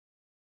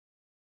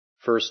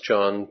1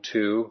 John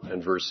 2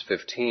 and verse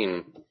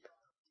 15.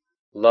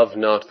 Love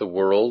not the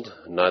world,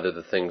 neither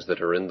the things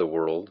that are in the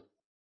world.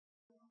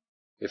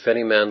 If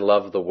any man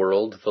love the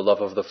world, the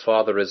love of the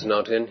Father is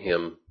not in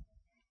him.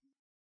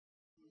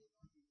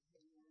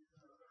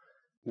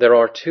 There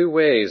are two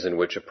ways in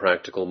which a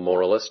practical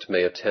moralist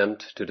may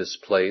attempt to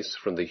displace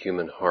from the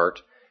human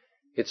heart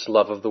its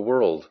love of the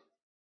world,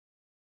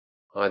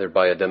 either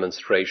by a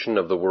demonstration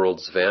of the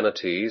world's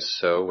vanities,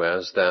 so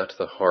as that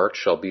the heart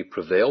shall be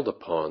prevailed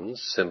upon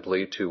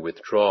simply to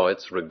withdraw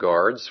its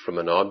regards from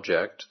an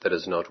object that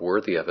is not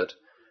worthy of it,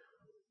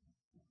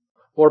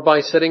 or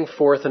by setting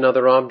forth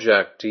another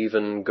object,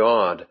 even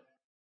God,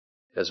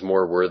 as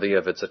more worthy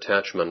of its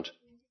attachment,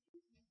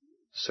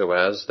 so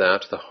as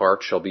that the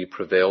heart shall be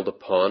prevailed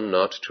upon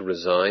not to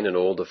resign an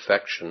old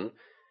affection,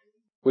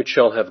 which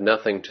shall have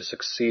nothing to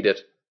succeed it,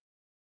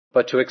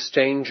 but to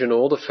exchange an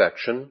old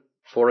affection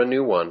for a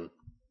new one.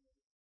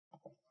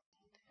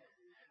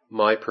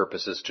 My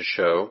purpose is to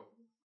show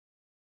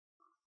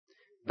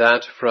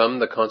that from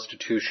the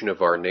constitution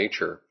of our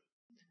nature,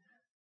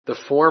 the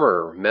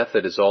former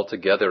method is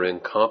altogether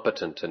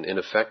incompetent and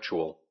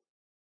ineffectual,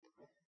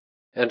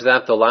 and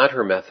that the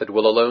latter method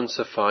will alone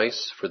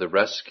suffice for the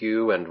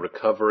rescue and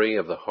recovery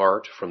of the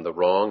heart from the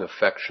wrong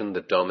affection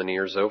that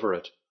domineers over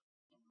it.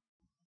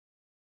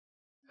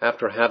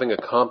 After having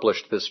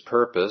accomplished this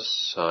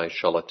purpose, I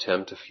shall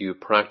attempt a few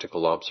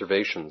practical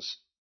observations.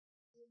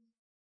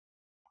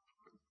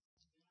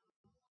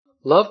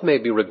 Love may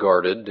be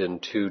regarded in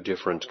two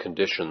different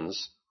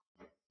conditions.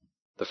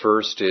 The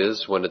first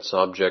is when its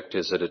object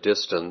is at a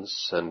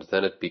distance, and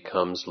then it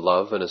becomes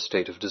love in a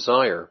state of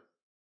desire.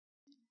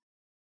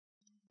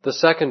 The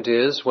second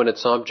is when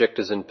its object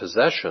is in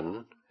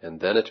possession, and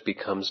then it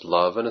becomes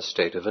love in a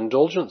state of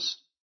indulgence.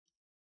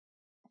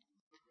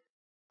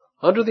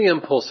 Under the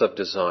impulse of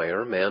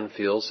desire, man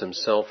feels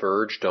himself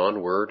urged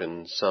onward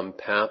in some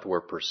path or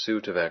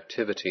pursuit of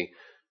activity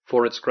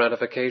for its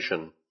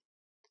gratification.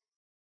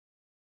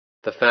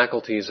 The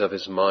faculties of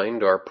his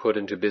mind are put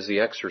into busy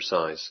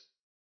exercise.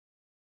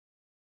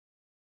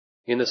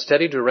 In the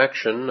steady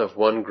direction of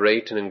one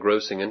great and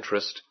engrossing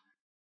interest,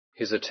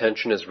 his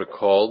attention is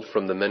recalled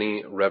from the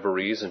many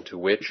reveries into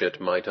which it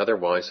might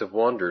otherwise have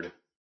wandered,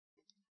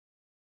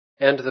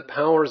 and the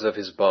powers of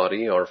his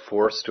body are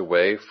forced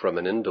away from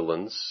an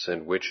indolence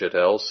in which it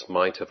else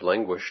might have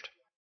languished,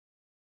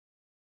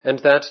 and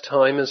that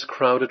time is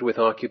crowded with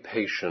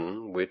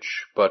occupation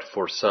which, but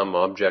for some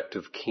object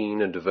of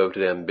keen and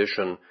devoted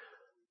ambition,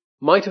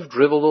 might have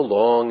dribbled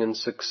along in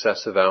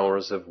successive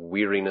hours of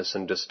weariness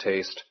and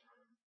distaste.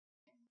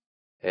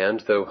 And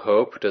though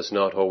hope does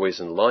not always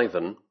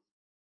enliven,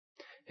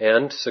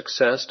 and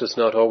success does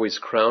not always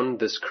crown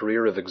this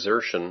career of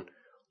exertion,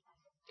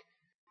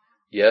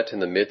 yet in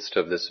the midst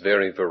of this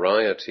very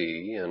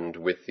variety, and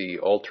with the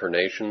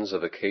alternations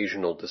of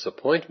occasional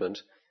disappointment,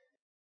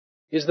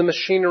 is the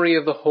machinery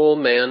of the whole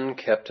man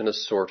kept in a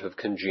sort of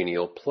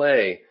congenial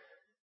play,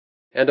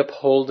 and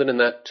upholden in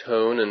that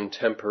tone and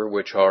temper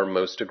which are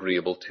most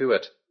agreeable to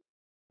it.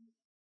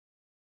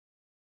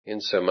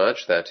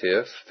 Insomuch that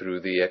if, through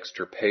the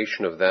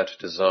extirpation of that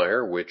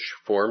desire which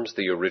forms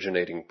the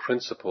originating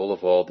principle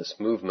of all this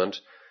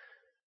movement,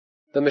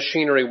 the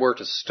machinery were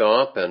to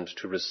stop and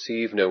to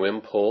receive no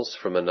impulse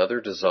from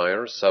another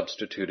desire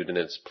substituted in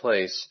its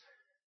place,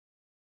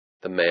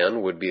 the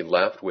man would be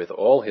left with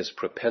all his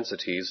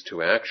propensities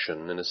to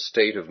action in a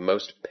state of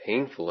most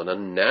painful and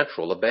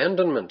unnatural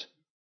abandonment.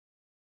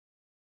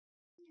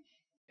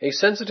 A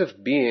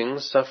sensitive being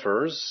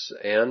suffers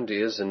and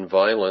is in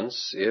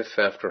violence if,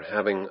 after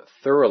having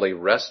thoroughly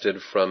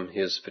rested from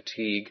his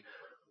fatigue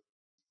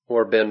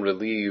or been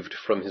relieved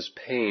from his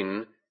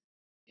pain,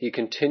 he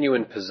continue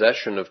in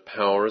possession of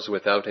powers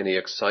without any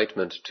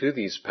excitement to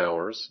these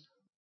powers.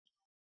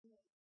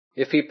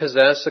 If he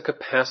possess a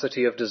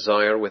capacity of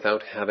desire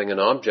without having an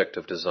object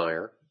of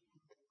desire,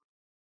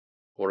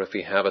 or if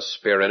he have a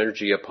spare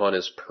energy upon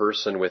his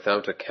person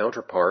without a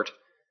counterpart,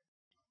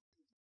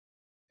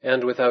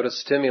 and without a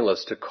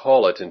stimulus to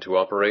call it into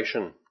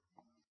operation.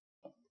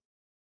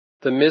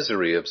 The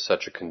misery of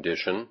such a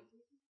condition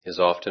is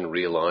often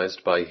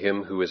realized by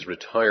him who is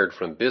retired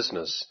from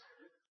business,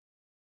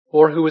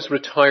 or who is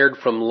retired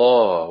from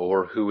law,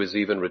 or who is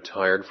even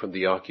retired from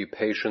the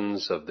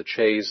occupations of the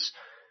chase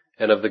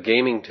and of the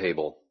gaming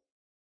table.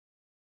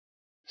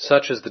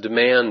 Such is the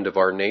demand of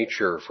our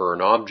nature for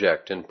an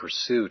object in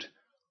pursuit,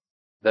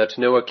 that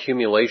no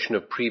accumulation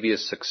of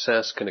previous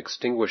success can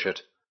extinguish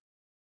it.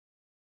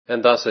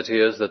 And thus it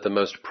is that the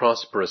most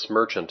prosperous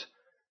merchant,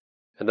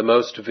 and the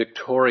most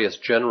victorious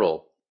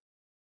general,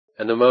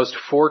 and the most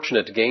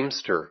fortunate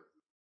gamester,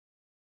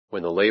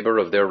 when the labor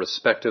of their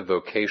respective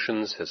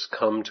vocations has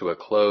come to a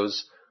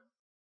close,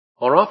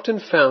 are often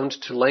found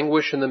to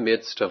languish in the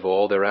midst of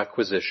all their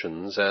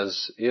acquisitions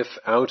as if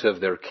out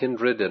of their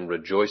kindred and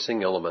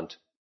rejoicing element.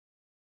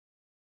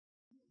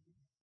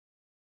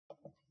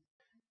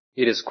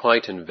 It is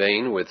quite in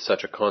vain with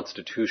such a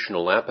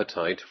constitutional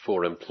appetite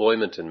for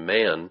employment in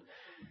man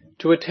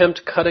to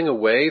attempt cutting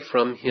away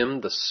from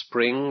him the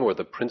spring or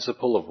the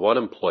principle of one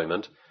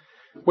employment,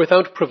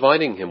 without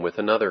providing him with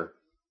another.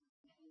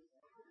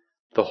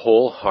 The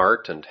whole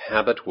heart and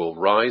habit will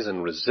rise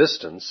in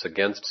resistance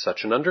against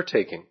such an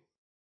undertaking.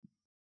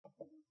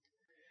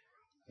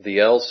 The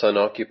else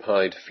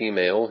unoccupied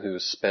female who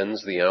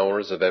spends the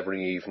hours of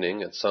every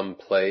evening at some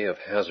play of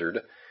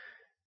hazard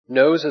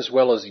knows as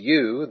well as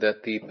you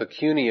that the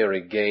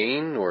pecuniary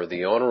gain or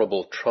the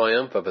honorable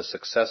triumph of a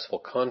successful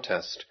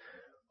contest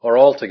are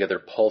altogether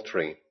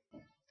paltry.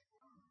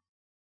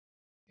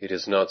 It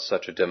is not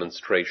such a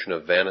demonstration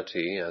of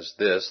vanity as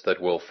this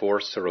that will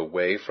force her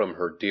away from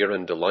her dear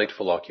and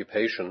delightful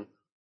occupation.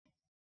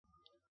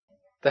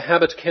 The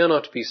habit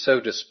cannot be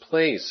so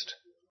displaced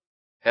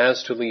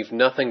as to leave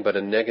nothing but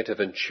a negative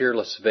and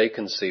cheerless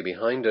vacancy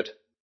behind it,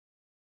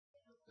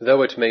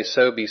 though it may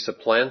so be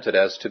supplanted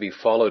as to be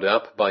followed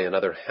up by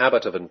another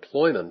habit of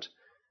employment,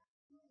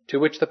 to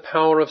which the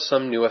power of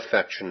some new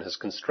affection has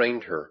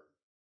constrained her.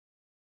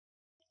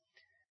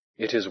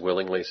 It is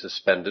willingly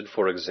suspended,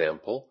 for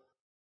example,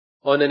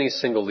 on any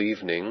single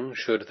evening,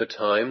 should the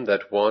time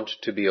that wont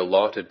to be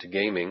allotted to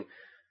gaming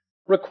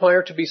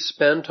require to be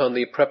spent on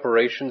the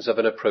preparations of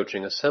an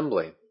approaching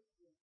assembly.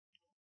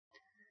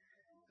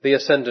 The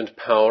ascendant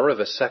power of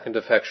a second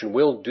affection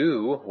will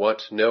do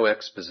what no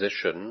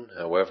exposition,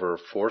 however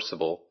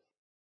forcible,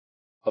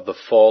 of the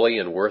folly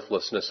and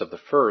worthlessness of the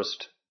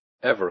first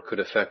ever could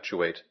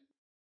effectuate.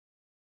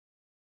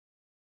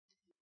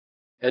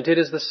 And it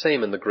is the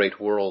same in the great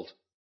world.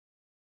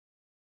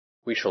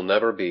 We shall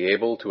never be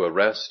able to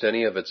arrest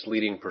any of its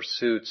leading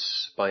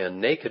pursuits by a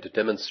naked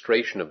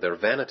demonstration of their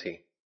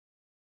vanity.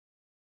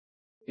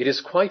 It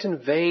is quite in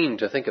vain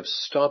to think of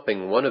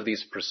stopping one of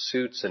these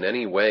pursuits in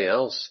any way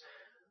else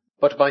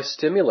but by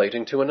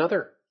stimulating to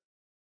another.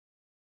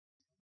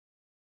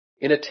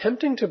 In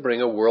attempting to bring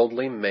a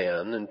worldly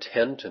man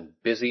intent and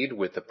busied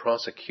with the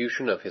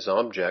prosecution of his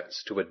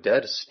objects to a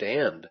dead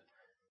stand,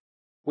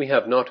 we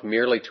have not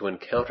merely to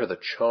encounter the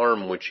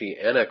charm which he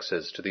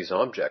annexes to these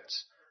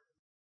objects,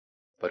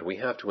 but we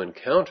have to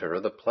encounter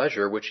the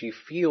pleasure which he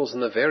feels in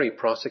the very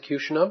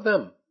prosecution of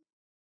them.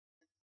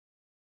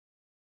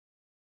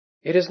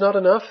 It is not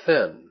enough,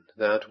 then,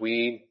 that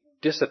we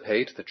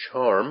dissipate the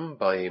charm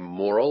by a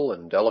moral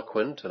and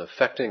eloquent and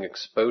affecting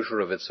exposure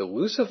of its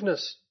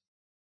elusiveness.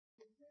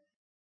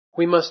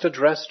 We must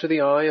address to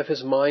the eye of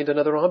his mind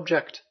another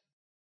object,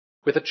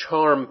 with a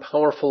charm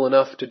powerful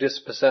enough to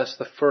dispossess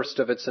the first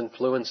of its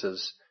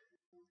influences,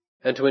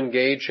 and to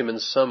engage him in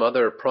some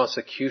other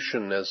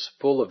prosecution as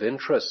full of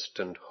interest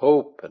and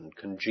hope and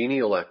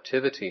congenial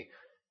activity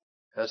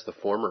as the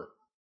former.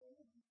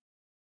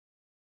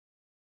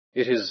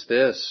 It is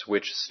this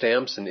which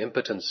stamps an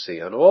impotency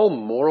on all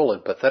moral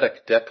and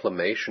pathetic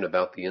declamation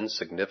about the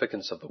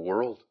insignificance of the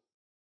world.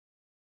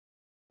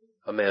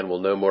 A man will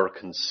no more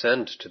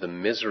consent to the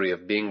misery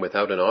of being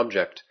without an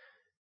object,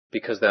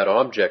 because that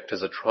object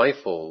is a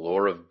trifle,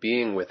 or of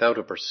being without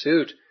a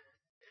pursuit,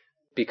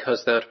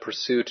 because that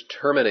pursuit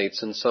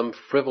terminates in some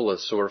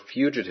frivolous or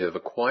fugitive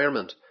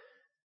acquirement.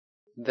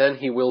 Then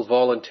he will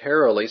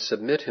voluntarily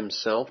submit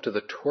himself to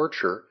the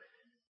torture,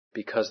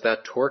 because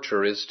that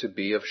torture is to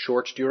be of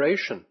short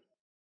duration.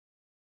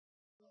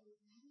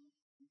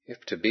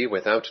 If to be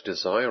without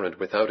desire and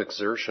without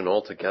exertion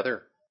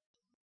altogether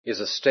is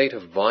a state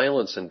of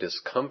violence and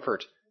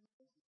discomfort,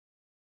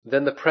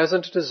 then the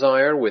present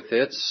desire with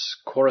its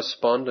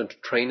correspondent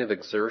train of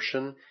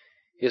exertion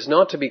is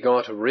not to be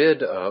got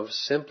rid of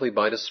simply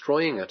by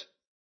destroying it.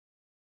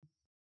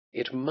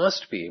 It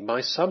must be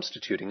by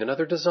substituting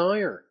another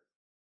desire,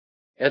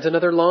 and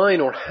another line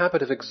or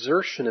habit of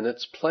exertion in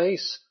its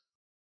place.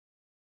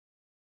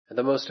 And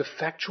the most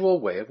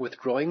effectual way of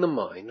withdrawing the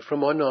mind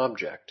from one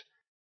object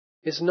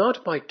is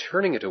not by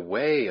turning it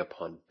away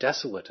upon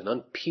desolate and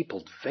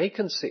unpeopled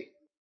vacancy,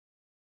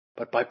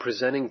 but by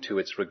presenting to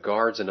its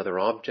regards another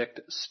object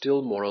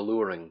still more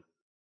alluring.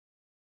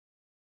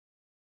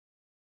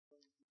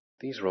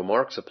 These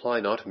remarks apply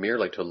not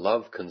merely to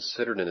love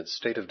considered in its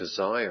state of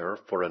desire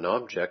for an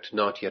object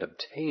not yet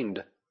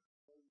obtained.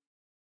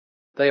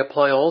 They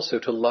apply also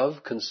to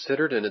love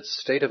considered in its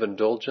state of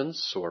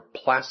indulgence or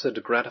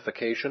placid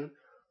gratification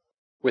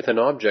with an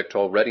object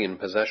already in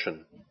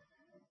possession.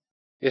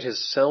 It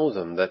is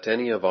seldom that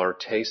any of our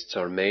tastes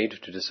are made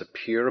to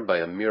disappear by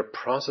a mere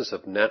process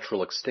of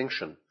natural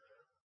extinction.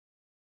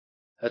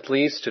 At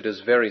least it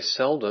is very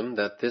seldom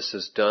that this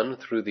is done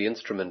through the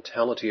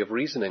instrumentality of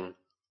reasoning.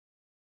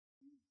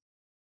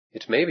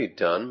 It may be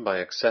done by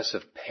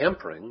excessive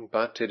pampering,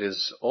 but it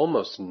is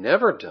almost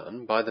never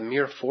done by the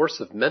mere force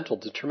of mental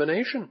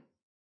determination.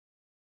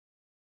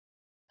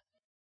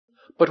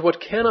 But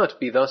what cannot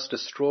be thus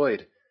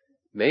destroyed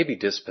may be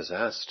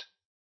dispossessed,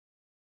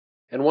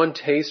 and one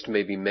taste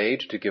may be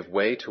made to give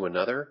way to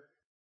another,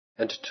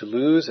 and to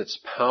lose its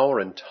power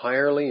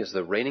entirely is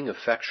the reigning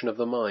affection of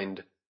the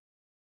mind.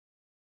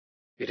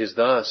 It is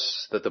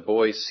thus that the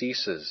boy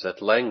ceases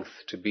at length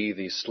to be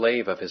the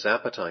slave of his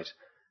appetite,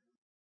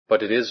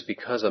 but it is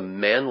because a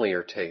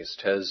manlier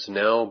taste has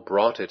now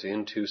brought it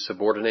into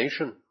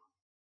subordination,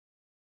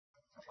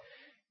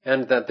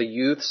 and that the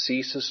youth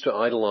ceases to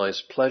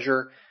idolize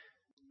pleasure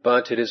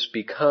but it is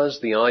because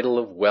the idol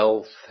of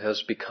wealth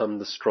has become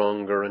the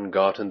stronger and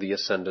gotten the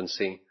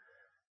ascendancy,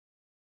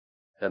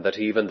 and that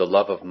even the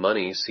love of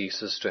money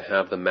ceases to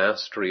have the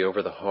mastery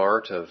over the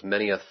heart of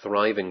many a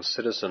thriving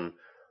citizen,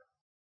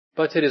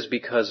 but it is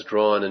because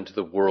drawn into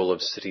the whirl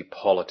of city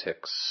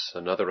politics,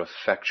 another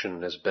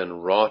affection has been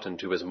wrought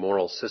into his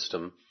moral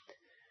system,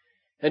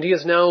 and he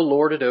is now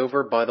lorded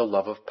over by the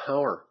love of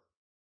power.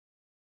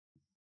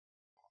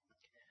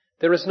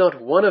 There is not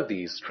one of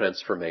these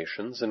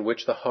transformations in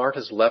which the heart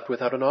is left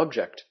without an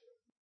object.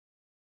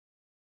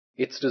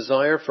 Its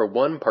desire for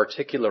one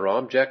particular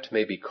object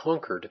may be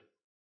conquered,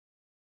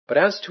 but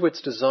as to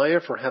its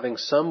desire for having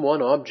some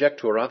one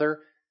object or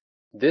other,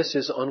 this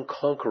is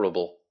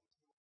unconquerable.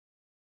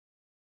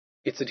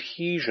 Its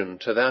adhesion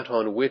to that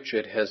on which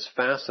it has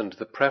fastened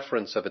the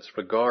preference of its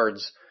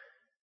regards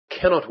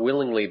cannot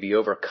willingly be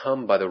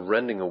overcome by the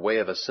rending away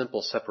of a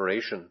simple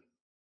separation.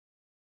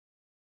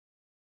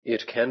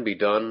 It can be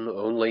done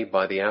only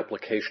by the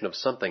application of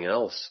something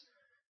else,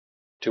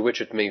 to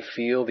which it may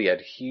feel the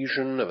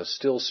adhesion of a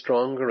still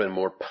stronger and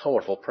more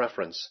powerful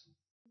preference.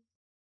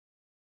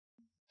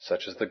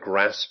 Such is the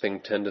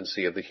grasping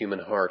tendency of the human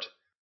heart,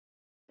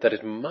 that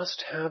it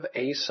must have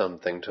a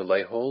something to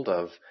lay hold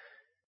of,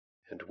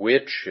 and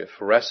which,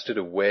 if wrested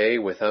away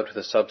without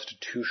the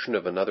substitution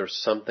of another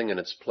something in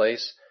its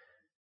place,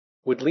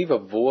 would leave a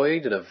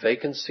void and a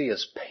vacancy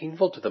as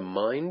painful to the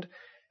mind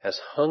as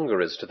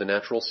hunger is to the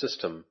natural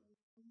system.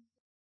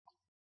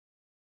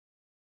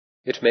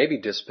 It may be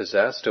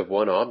dispossessed of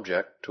one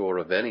object or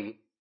of any,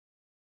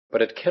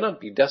 but it cannot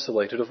be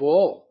desolated of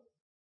all.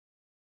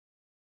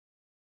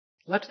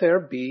 Let there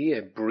be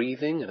a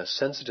breathing and a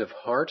sensitive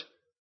heart,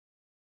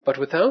 but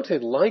without a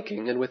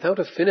liking and without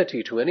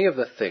affinity to any of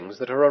the things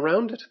that are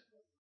around it.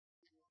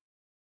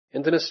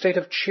 And in a state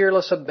of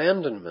cheerless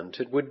abandonment,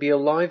 it would be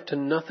alive to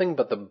nothing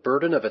but the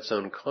burden of its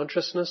own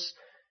consciousness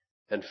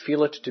and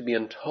feel it to be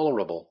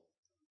intolerable.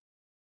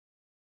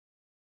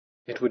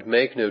 It would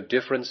make no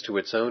difference to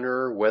its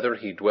owner whether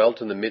he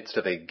dwelt in the midst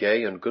of a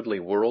gay and goodly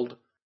world,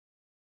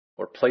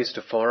 or placed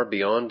afar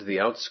beyond the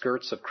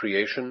outskirts of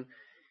creation,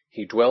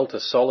 he dwelt a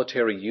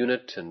solitary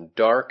unit in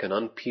dark and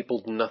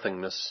unpeopled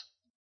nothingness.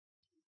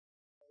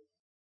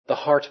 The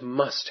heart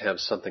must have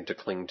something to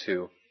cling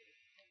to,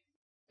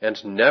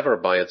 and never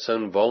by its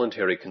own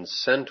voluntary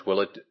consent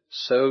will it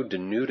so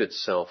denude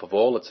itself of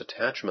all its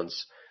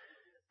attachments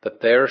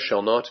that there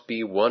shall not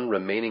be one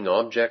remaining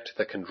object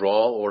that can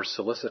draw or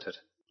solicit it.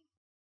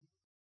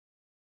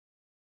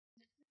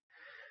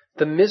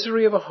 The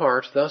misery of a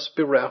heart thus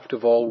bereft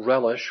of all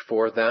relish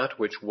for that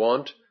which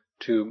wont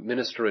to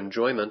minister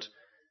enjoyment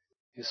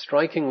is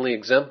strikingly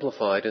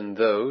exemplified in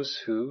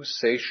those who,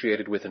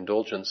 satiated with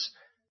indulgence,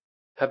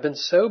 have been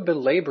so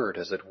belabored,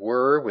 as it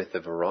were, with the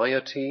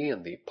variety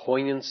and the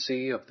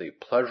poignancy of the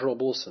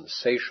pleasurable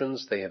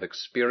sensations they have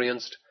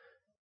experienced,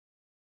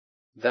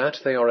 that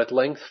they are at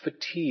length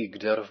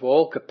fatigued out of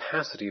all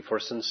capacity for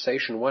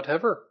sensation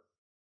whatever.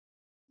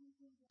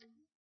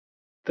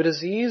 The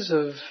disease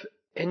of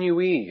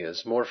ennui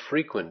is more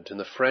frequent in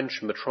the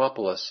French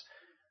metropolis,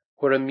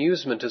 where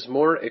amusement is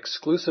more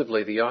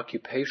exclusively the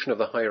occupation of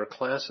the higher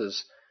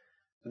classes,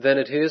 than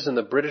it is in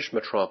the British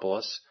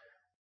metropolis,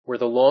 where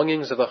the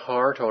longings of the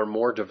heart are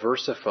more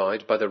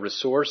diversified by the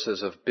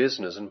resources of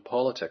business and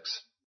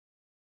politics.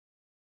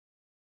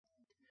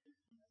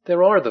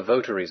 There are the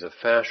votaries of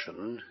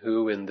fashion,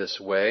 who in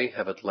this way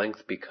have at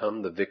length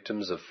become the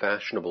victims of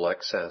fashionable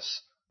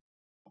excess,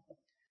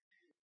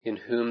 in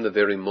whom the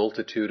very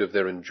multitude of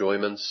their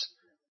enjoyments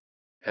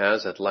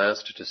has at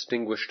last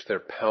distinguished their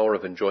power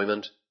of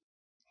enjoyment,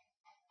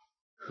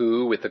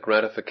 who, with the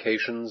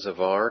gratifications of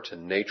art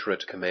and nature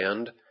at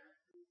command,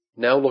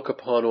 now look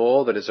upon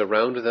all that is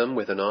around them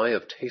with an eye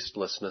of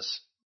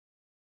tastelessness,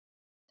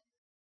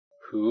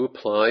 who,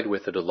 plied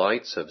with the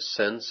delights of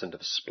sense and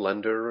of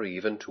splendor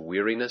even to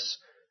weariness,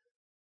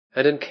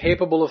 and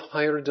incapable of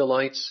higher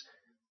delights,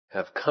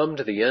 have come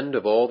to the end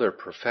of all their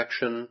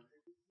perfection,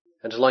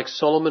 and like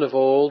Solomon of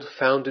old,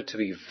 found it to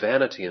be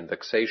vanity and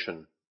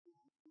vexation.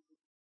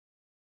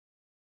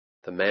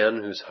 The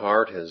man whose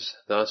heart has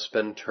thus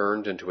been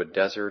turned into a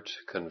desert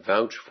can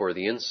vouch for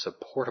the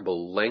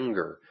insupportable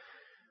languor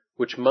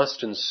which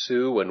must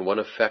ensue when one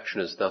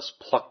affection is thus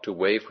plucked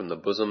away from the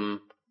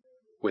bosom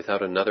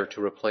without another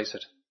to replace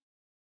it.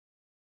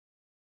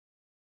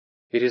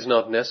 It is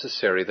not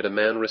necessary that a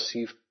man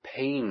receive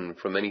pain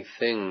from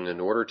anything in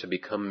order to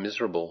become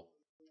miserable.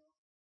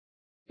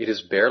 It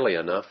is barely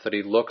enough that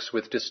he looks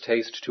with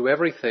distaste to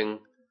everything,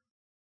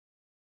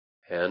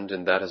 and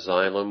in that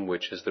asylum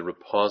which is the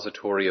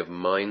repository of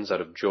minds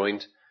out of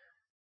joint,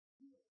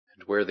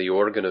 and where the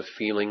organ of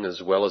feeling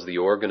as well as the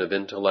organ of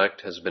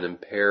intellect has been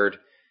impaired,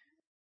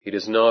 it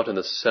is not in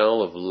the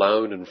cell of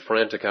loud and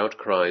frantic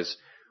outcries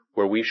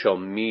where we shall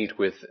meet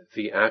with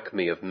the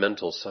acme of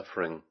mental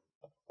suffering.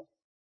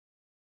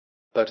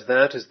 But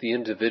that is the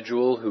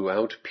individual who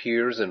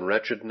outpeers in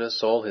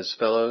wretchedness all his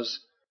fellows,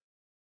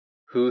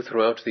 who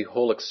throughout the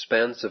whole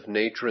expanse of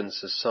nature and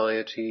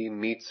society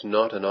meets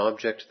not an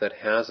object that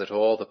has at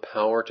all the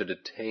power to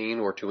detain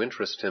or to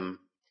interest him,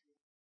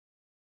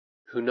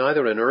 who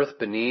neither in earth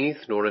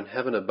beneath nor in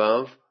heaven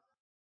above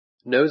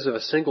knows of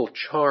a single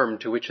charm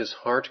to which his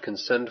heart can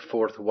send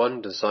forth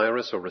one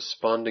desirous or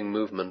responding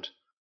movement,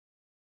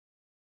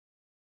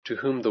 to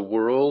whom the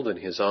world, in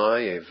his eye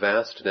a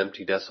vast and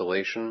empty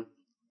desolation,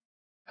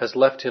 has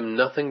left him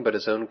nothing but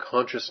his own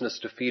consciousness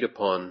to feed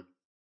upon,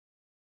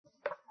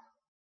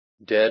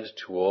 dead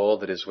to all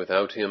that is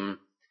without him,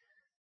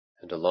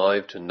 and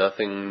alive to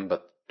nothing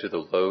but to the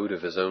load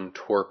of his own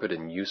torpid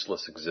and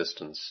useless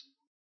existence.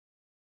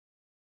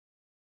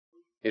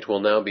 It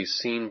will now be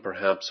seen,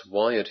 perhaps,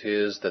 why it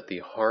is that the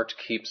heart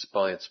keeps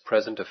by its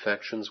present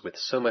affections with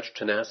so much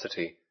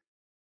tenacity,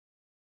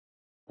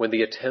 when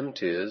the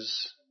attempt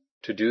is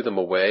to do them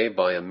away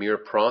by a mere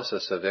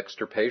process of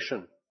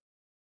extirpation.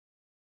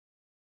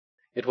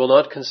 It will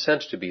not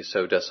consent to be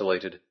so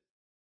desolated.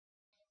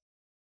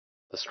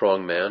 The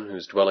strong man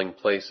whose dwelling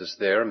place is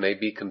there may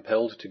be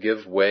compelled to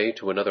give way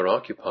to another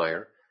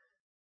occupier,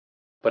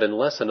 but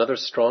unless another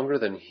stronger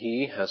than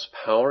he has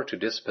power to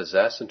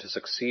dispossess and to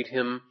succeed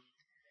him,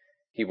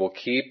 he will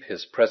keep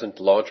his present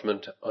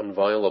lodgment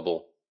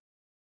inviolable.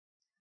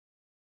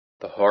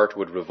 The heart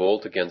would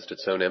revolt against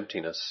its own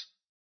emptiness.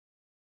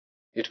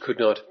 It could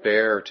not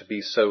bear to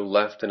be so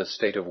left in a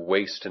state of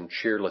waste and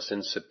cheerless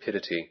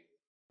insipidity.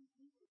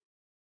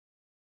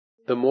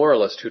 The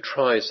moralist who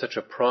tries such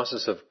a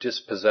process of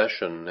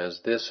dispossession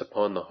as this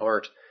upon the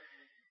heart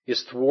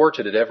is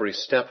thwarted at every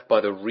step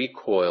by the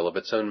recoil of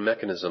its own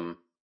mechanism.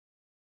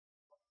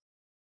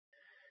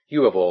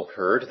 You have all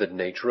heard that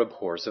nature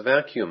abhors a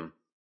vacuum.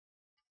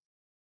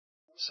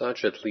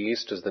 Such at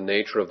least is the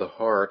nature of the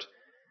heart,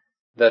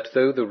 that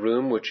though the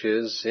room which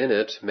is in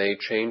it may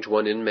change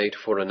one inmate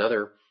for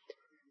another,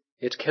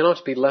 it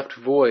cannot be left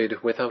void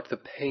without the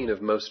pain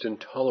of most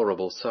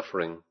intolerable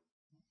suffering.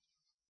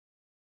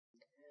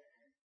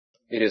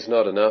 It is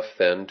not enough,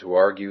 then, to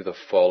argue the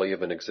folly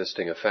of an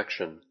existing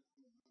affection.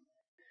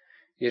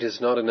 It is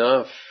not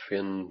enough,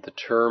 in the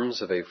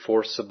terms of a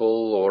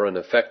forcible or an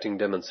affecting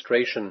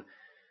demonstration,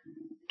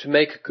 to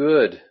make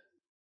good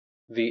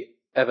the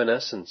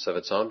evanescence of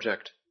its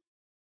object.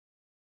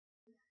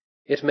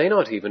 It may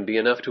not even be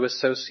enough to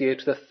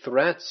associate the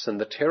threats and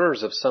the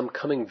terrors of some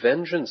coming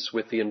vengeance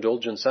with the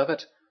indulgence of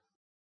it.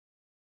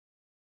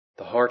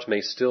 The heart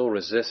may still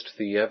resist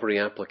the every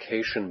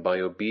application by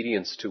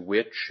obedience to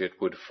which it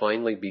would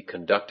finally be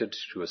conducted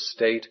to a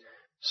state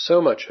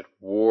so much at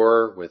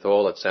war with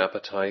all its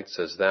appetites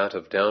as that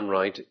of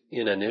downright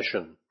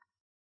inanition.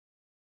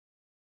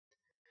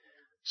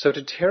 So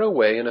to tear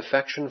away an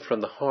affection from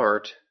the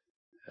heart,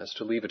 as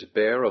to leave it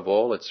bare of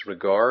all its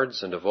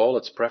regards and of all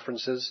its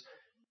preferences,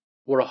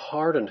 were a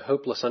hard and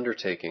hopeless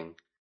undertaking,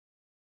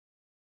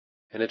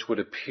 and it would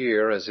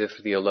appear as if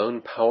the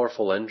alone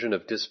powerful engine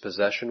of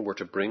dispossession were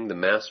to bring the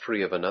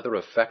mastery of another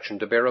affection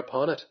to bear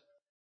upon it.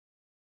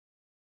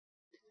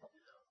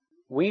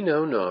 We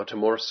know not a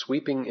more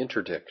sweeping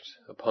interdict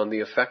upon the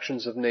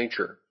affections of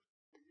nature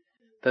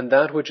than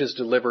that which is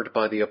delivered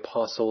by the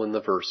apostle in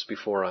the verse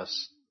before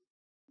us.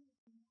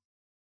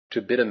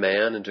 To bid a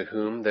man into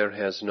whom there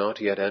has not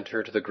yet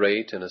entered the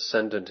great and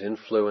ascendant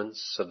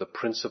influence of the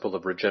principle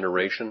of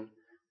regeneration,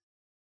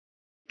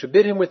 to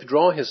bid him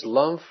withdraw his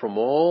love from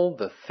all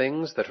the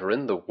things that are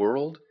in the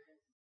world,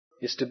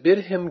 is to bid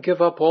him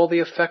give up all the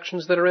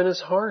affections that are in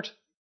his heart.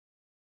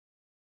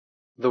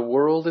 The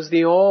world is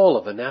the all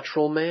of a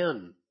natural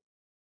man.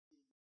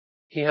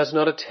 He has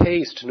not a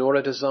taste nor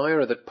a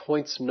desire that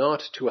points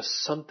not to a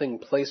something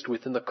placed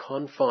within the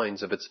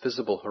confines of its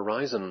visible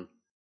horizon.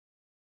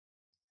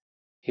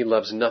 He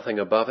loves nothing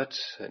above it,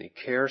 and he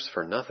cares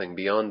for nothing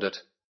beyond it.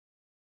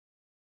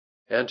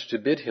 And to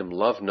bid him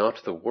love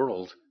not the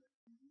world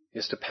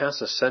is to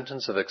pass a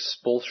sentence of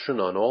expulsion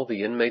on all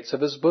the inmates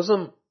of his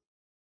bosom.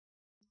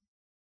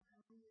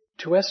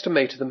 To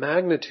estimate the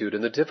magnitude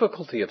and the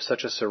difficulty of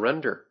such a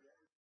surrender,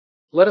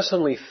 let us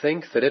only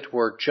think that it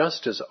were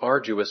just as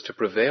arduous to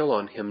prevail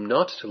on him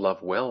not to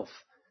love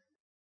wealth,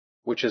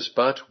 which is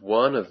but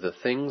one of the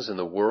things in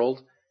the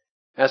world,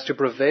 as to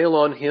prevail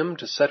on him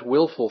to set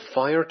wilful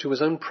fire to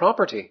his own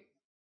property.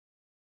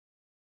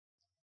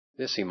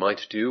 This he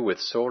might do with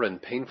sore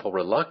and painful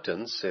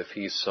reluctance if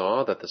he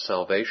saw that the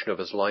salvation of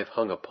his life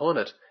hung upon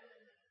it,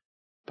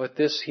 but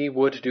this he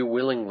would do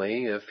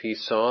willingly if he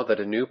saw that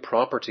a new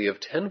property of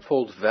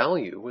tenfold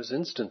value was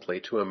instantly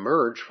to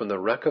emerge from the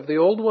wreck of the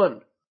old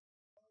one.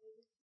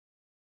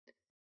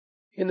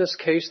 In this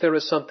case there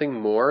is something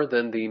more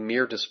than the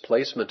mere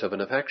displacement of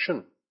an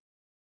affection.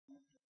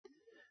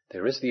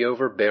 There is the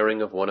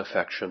overbearing of one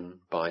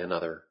affection by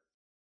another.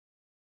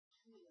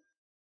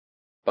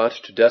 But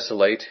to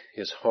desolate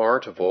his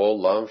heart of all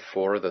love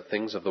for the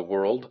things of the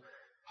world,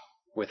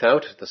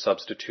 without the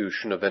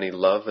substitution of any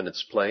love in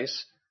its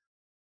place,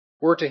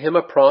 were to him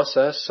a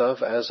process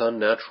of as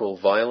unnatural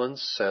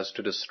violence as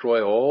to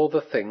destroy all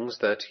the things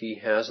that he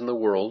has in the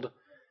world,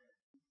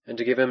 and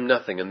to give him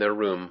nothing in their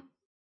room.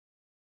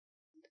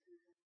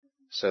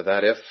 So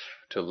that if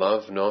to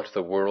love not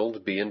the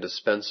world be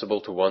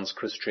indispensable to one's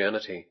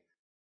Christianity,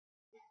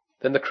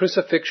 then the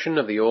crucifixion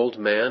of the old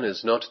man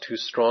is not too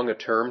strong a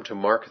term to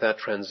mark that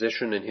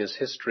transition in his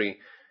history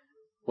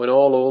when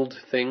all old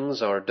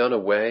things are done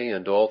away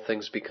and all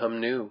things become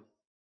new.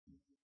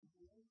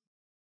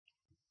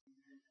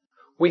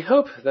 We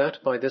hope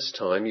that by this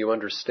time you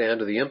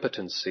understand the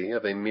impotency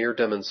of a mere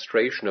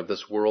demonstration of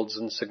this world's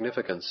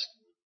insignificance.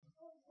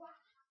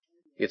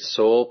 Its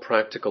sole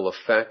practical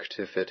effect,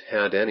 if it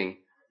had any,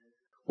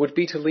 would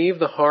be to leave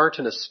the heart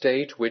in a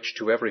state which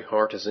to every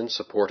heart is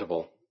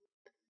insupportable,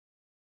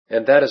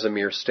 and that is a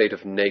mere state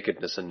of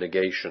nakedness and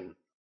negation.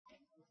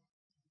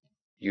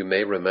 You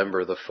may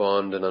remember the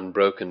fond and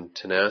unbroken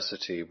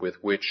tenacity with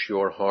which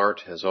your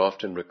heart has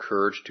often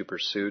recurred to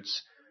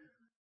pursuits,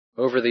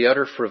 over the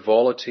utter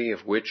frivolity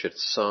of which it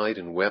sighed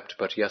and wept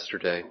but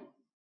yesterday.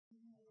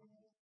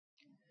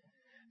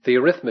 The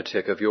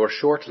arithmetic of your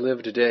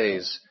short-lived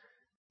days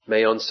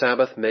may on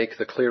Sabbath make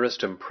the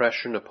clearest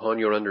impression upon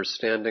your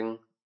understanding,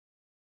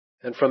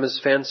 and from his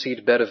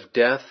fancied bed of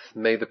death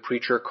may the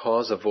preacher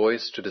cause a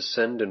voice to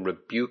descend in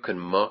rebuke and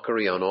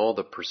mockery on all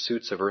the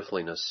pursuits of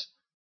earthliness.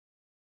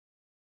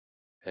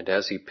 And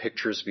as he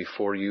pictures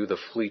before you the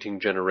fleeting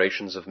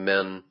generations of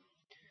men,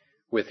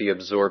 with the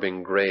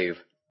absorbing grave,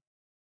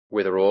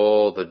 whither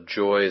all the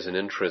joys and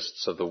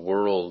interests of the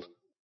world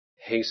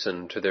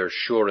hasten to their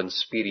sure and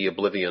speedy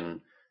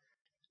oblivion,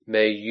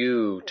 may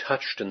you,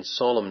 touched and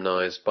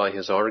solemnized by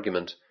his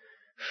argument,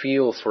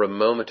 feel for a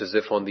moment as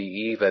if on the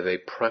eve of a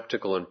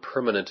practical and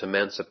permanent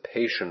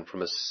emancipation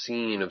from a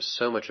scene of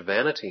so much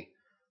vanity.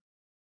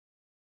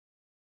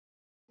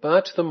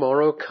 But the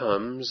morrow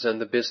comes,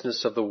 and the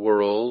business of the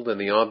world,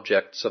 and the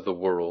objects of the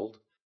world,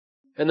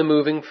 and the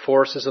moving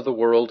forces of the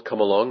world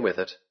come along with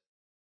it.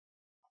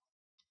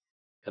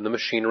 And the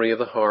machinery of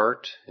the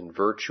heart, in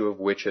virtue of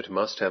which it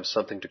must have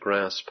something to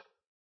grasp,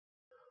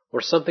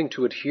 or something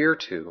to adhere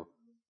to,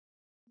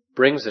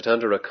 brings it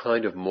under a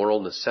kind of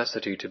moral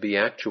necessity to be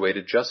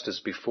actuated just as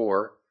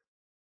before,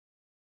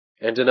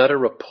 and in utter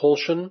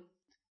repulsion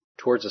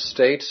towards a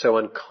state so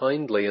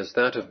unkindly as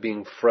that of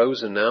being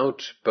frozen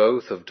out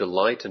both of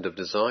delight and of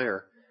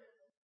desire,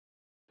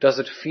 does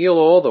it feel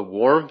all the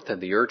warmth and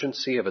the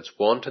urgency of its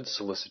wonted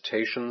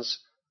solicitations.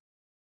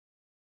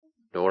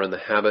 Nor in the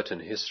habit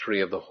and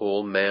history of the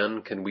whole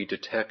man can we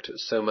detect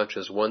so much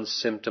as one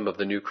symptom of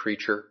the new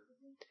creature,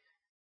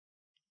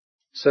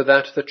 so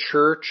that the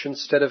church,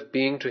 instead of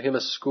being to him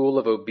a school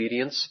of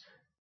obedience,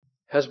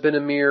 has been a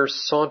mere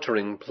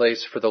sauntering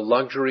place for the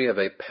luxury of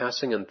a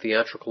passing and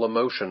theatrical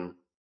emotion,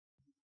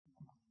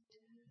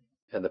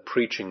 and the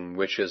preaching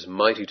which is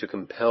mighty to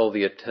compel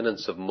the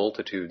attendance of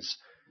multitudes,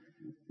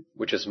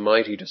 which is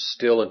mighty to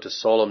still and to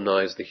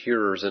solemnize the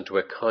hearers into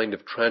a kind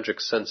of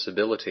tragic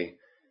sensibility,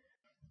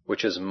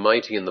 which is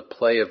mighty in the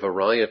play of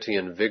variety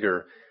and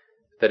vigor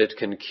that it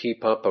can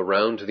keep up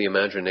around the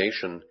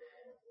imagination,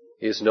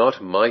 is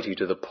not mighty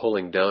to the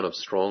pulling down of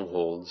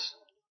strongholds.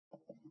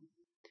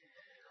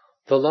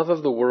 The love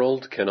of the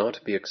world cannot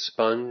be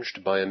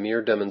expunged by a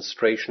mere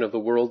demonstration of the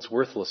world's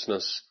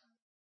worthlessness.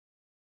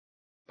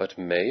 But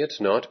may it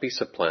not be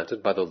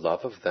supplanted by the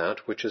love of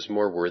that which is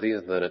more worthy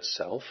than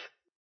itself?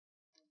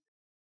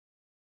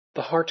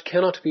 The heart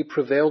cannot be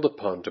prevailed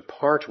upon to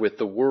part with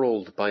the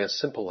world by a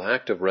simple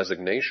act of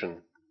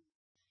resignation.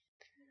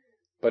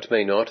 But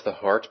may not the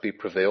heart be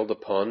prevailed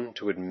upon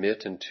to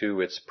admit into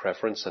its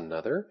preference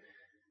another,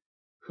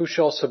 who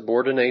shall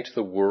subordinate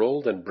the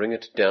world and bring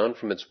it down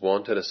from its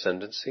wonted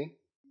ascendancy?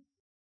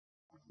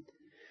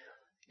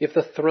 If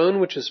the throne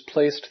which is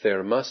placed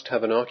there must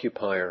have an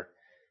occupier,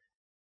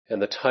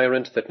 and the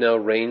tyrant that now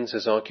reigns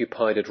has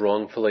occupied it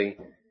wrongfully,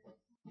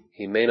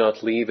 he may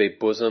not leave a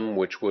bosom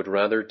which would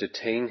rather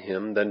detain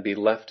him than be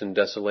left in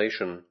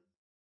desolation.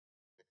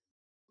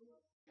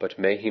 But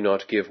may he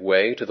not give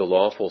way to the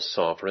lawful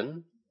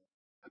sovereign,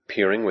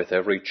 appearing with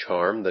every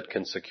charm that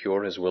can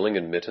secure his willing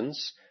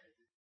admittance,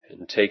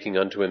 and taking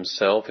unto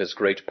himself his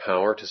great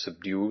power to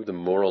subdue the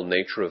moral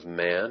nature of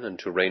man and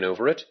to reign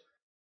over it?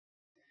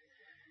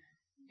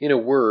 In a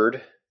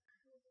word,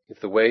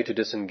 if the way to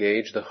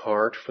disengage the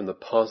heart from the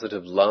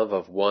positive love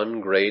of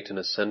one great and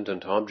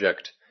ascendant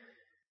object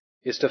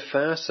is to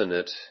fasten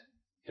it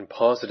in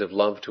positive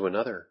love to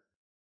another,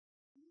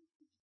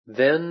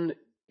 then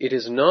it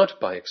is not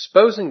by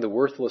exposing the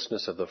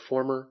worthlessness of the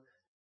former,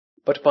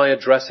 but by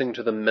addressing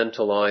to the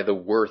mental eye the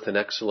worth and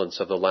excellence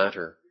of the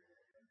latter,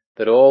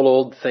 that all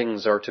old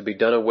things are to be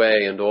done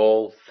away and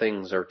all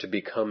things are to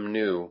become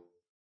new.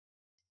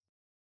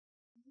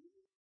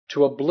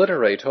 To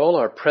obliterate all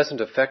our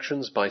present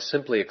affections by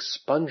simply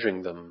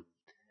expunging them,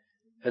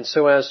 and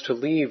so as to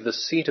leave the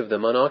seat of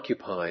them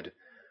unoccupied,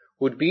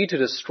 would be to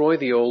destroy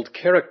the old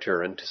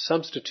character and to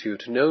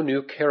substitute no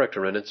new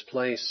character in its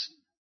place.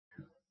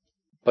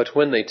 But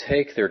when they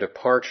take their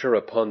departure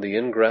upon the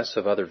ingress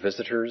of other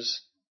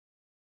visitors,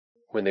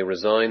 when they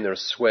resign their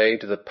sway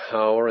to the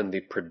power and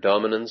the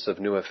predominance of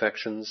new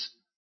affections,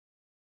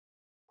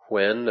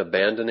 when,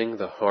 abandoning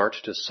the heart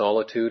to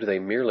solitude, they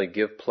merely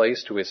give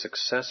place to a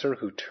successor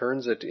who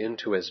turns it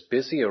into as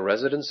busy a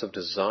residence of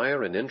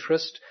desire and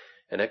interest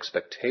and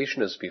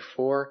expectation as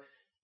before,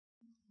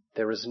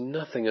 there is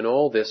nothing in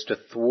all this to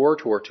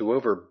thwart or to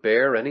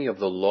overbear any of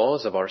the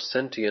laws of our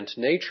sentient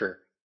nature.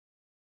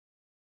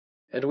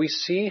 and we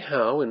see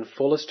how, in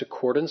fullest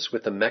accordance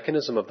with the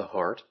mechanism of the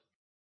heart,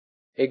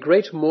 a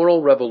great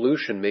moral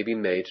revolution may be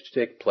made to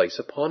take place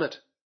upon it.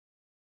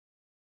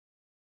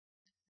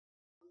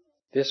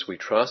 This, we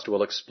trust,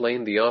 will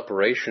explain the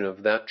operation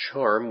of that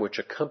charm which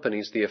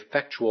accompanies the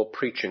effectual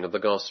preaching of the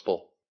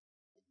gospel.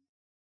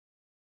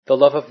 The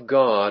love of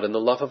God and the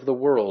love of the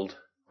world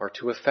are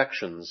two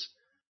affections,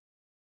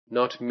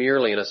 not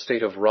merely in a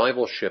state of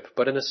rivalship,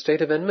 but in a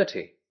state of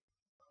enmity,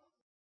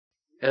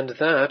 and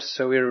that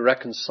so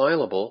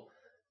irreconcilable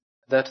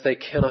that they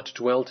cannot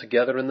dwell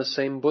together in the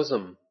same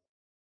bosom.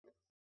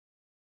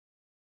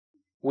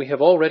 We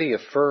have already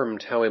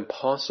affirmed how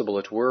impossible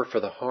it were for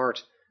the heart,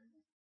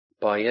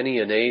 by any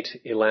innate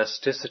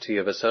elasticity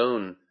of its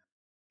own,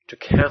 to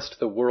cast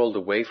the world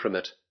away from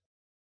it,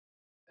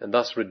 and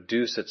thus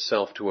reduce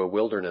itself to a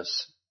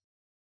wilderness.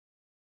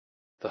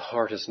 The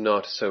heart is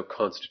not so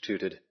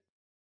constituted,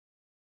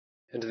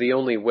 and the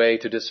only way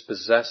to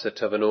dispossess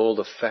it of an old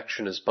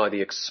affection is by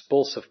the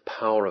expulsive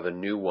power of a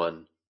new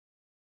one.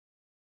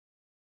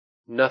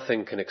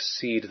 Nothing can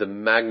exceed the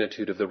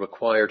magnitude of the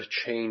required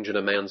change in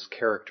a man's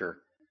character.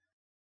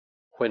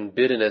 When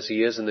bidden as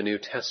he is in the New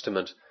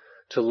Testament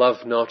to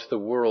love not the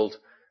world,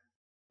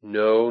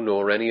 no,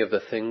 nor any of the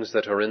things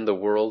that are in the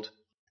world,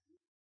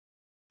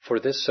 for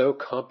this so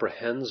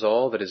comprehends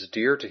all that is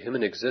dear to him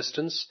in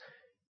existence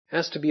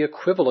as to be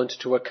equivalent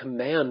to a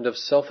command of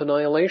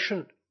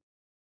self-annihilation.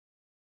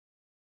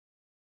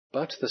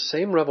 But the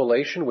same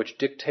revelation which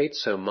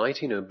dictates so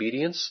mighty an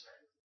obedience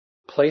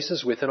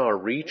places within our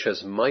reach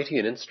as mighty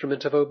an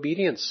instrument of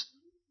obedience.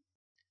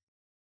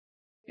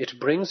 It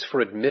brings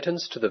for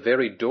admittance to the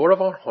very door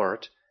of our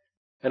heart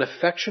an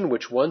affection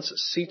which, once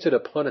seated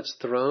upon its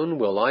throne,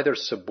 will either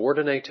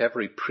subordinate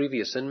every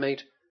previous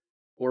inmate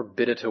or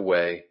bid it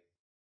away.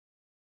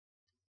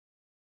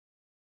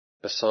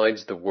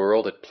 Besides the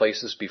world, it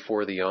places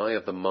before the eye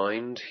of the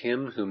mind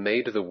him who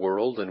made the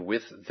world, and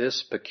with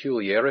this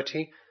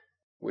peculiarity,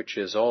 which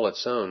is all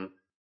its own,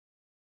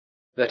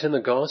 that in the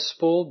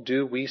gospel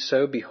do we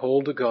so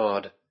behold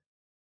God,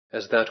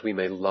 as that we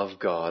may love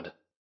God.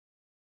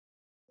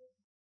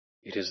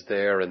 It is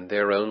there and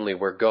there only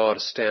where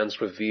God stands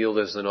revealed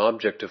as an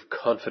object of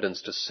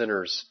confidence to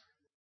sinners,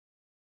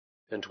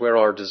 and where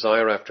our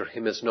desire after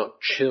him is not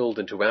chilled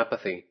into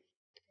apathy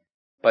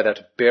by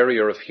that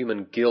barrier of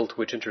human guilt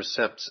which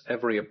intercepts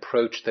every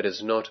approach that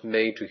is not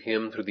made to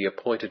him through the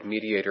appointed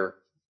mediator.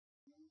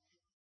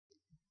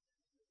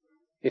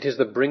 It is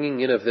the bringing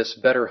in of this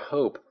better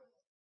hope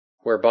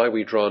whereby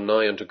we draw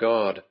nigh unto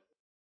God,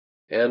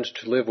 and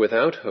to live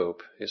without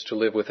hope is to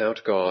live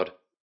without God.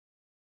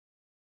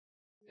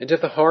 And if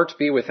the heart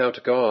be without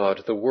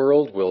God, the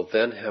world will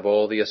then have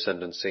all the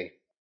ascendancy.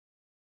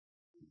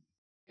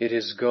 It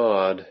is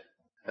God,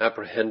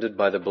 apprehended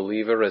by the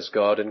believer as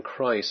God in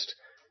Christ,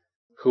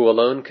 who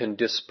alone can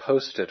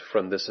dispost it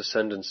from this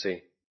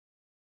ascendancy.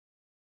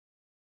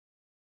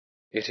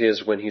 It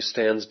is when he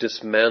stands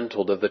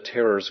dismantled of the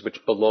terrors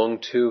which belong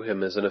to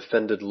him as an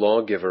offended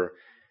lawgiver,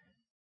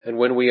 and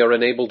when we are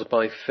enabled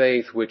by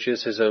faith, which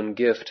is his own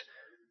gift,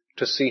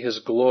 to see his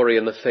glory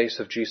in the face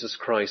of Jesus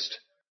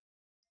Christ,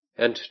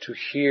 and to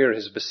hear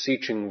his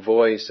beseeching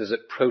voice as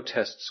it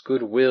protests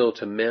good will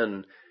to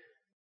men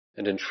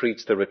and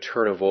entreats the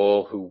return of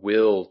all who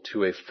will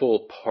to a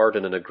full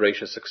pardon and a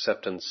gracious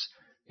acceptance.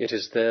 It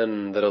is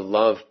then that a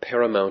love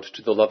paramount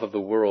to the love of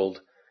the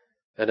world,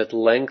 and at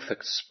length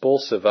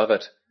expulsive of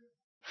it,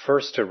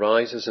 first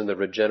arises in the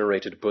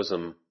regenerated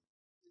bosom.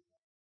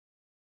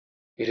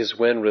 It is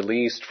when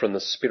released from the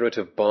spirit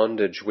of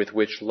bondage with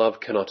which love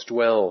cannot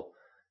dwell,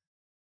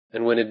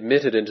 and when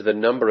admitted into the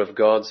number of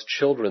God's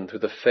children through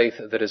the faith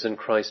that is in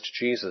Christ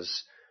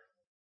Jesus,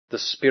 the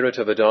spirit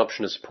of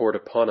adoption is poured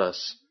upon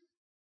us.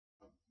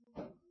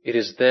 It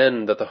is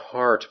then that the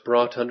heart,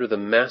 brought under the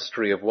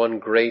mastery of one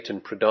great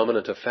and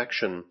predominant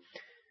affection,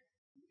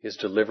 is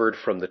delivered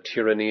from the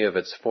tyranny of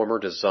its former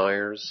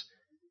desires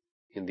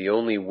in the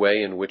only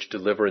way in which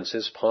deliverance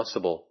is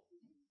possible.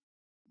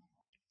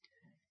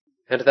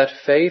 And that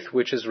faith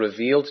which is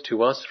revealed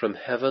to us from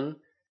heaven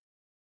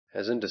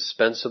as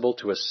indispensable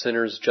to a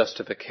sinner's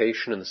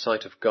justification in the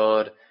sight of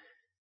God,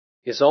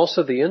 is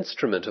also the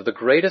instrument of the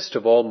greatest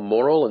of all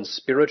moral and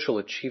spiritual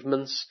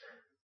achievements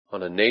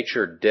on a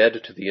nature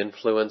dead to the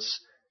influence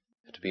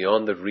and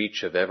beyond the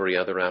reach of every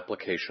other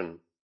application.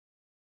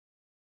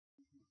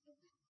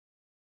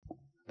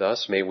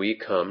 Thus may we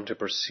come to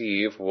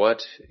perceive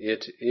what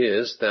it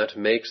is that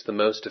makes the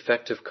most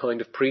effective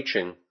kind of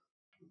preaching.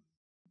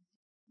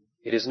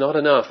 It is not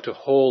enough to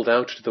hold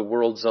out to the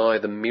world's eye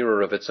the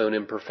mirror of its own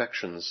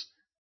imperfections.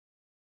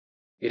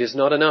 It is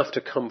not enough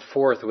to come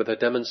forth with a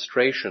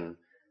demonstration,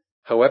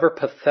 however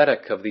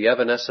pathetic, of the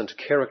evanescent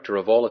character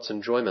of all its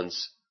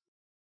enjoyments.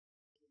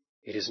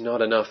 It is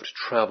not enough to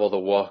travel the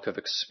walk of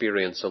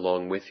experience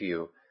along with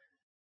you,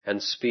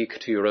 and speak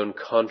to your own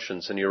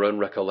conscience and your own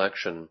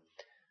recollection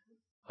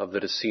of the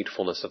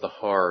deceitfulness of the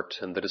heart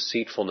and the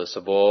deceitfulness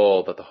of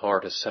all that the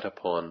heart is set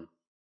upon.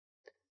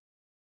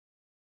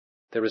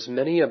 There is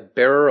many a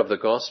bearer of the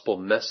gospel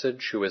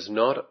message who is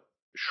not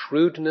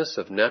shrewdness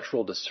of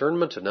natural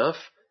discernment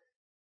enough,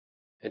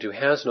 and who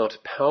has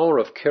not power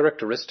of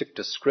characteristic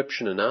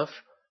description enough,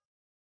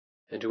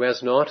 and who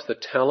has not the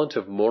talent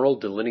of moral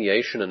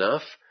delineation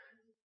enough,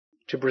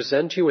 to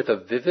present you with a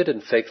vivid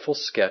and faithful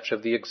sketch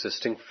of the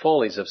existing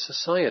follies of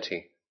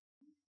society.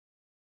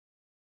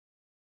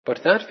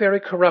 But that very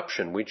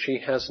corruption which he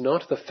has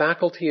not the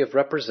faculty of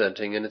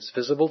representing in its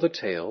visible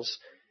details,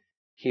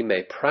 he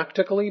may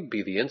practically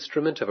be the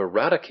instrument of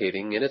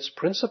eradicating in its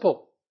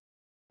principle.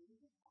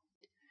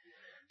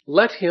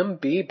 Let him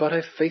be but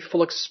a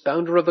faithful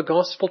expounder of the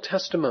gospel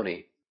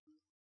testimony.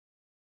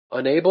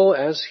 Unable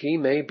as he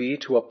may be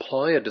to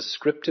apply a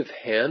descriptive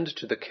hand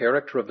to the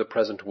character of the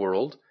present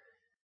world,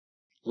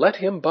 let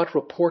him but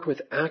report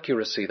with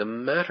accuracy the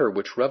matter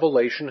which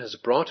revelation has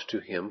brought to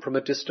him from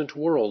a distant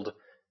world,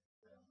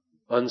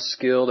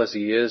 unskilled as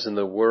he is in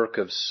the work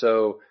of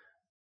so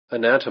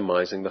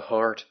anatomizing the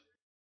heart,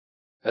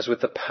 as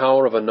with the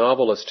power of a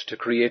novelist to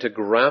create a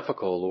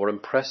graphical or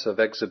impressive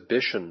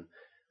exhibition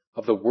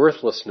of the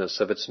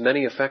worthlessness of its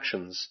many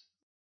affections.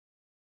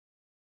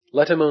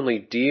 Let him only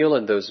deal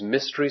in those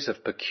mysteries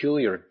of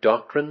peculiar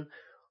doctrine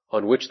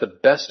on which the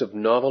best of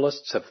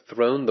novelists have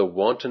thrown the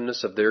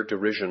wantonness of their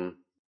derision.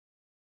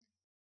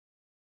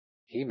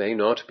 He may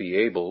not be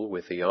able,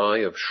 with the eye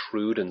of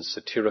shrewd and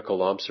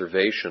satirical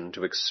observation,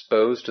 to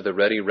expose to the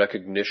ready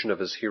recognition of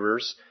his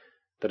hearers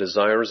the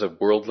desires of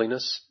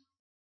worldliness,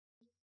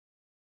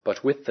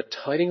 but with the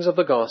tidings of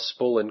the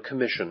gospel and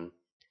commission,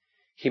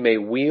 he may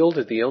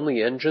wield the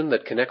only engine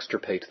that can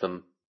extirpate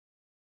them.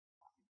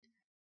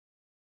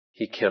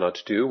 He cannot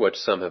do what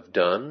some have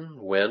done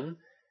when,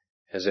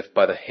 as if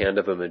by the hand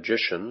of a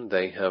magician,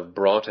 they have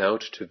brought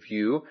out to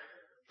view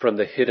from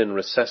the hidden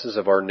recesses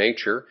of our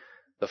nature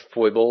the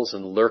foibles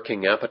and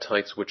lurking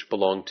appetites which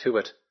belong to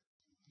it.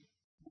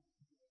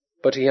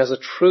 But he has a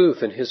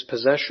truth in his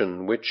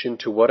possession which,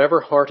 into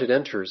whatever heart it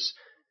enters,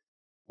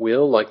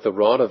 will, like the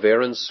rod of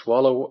Aaron,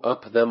 swallow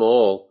up them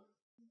all.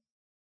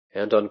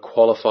 And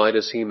unqualified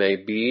as he may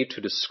be to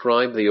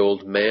describe the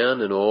old man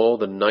in all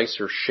the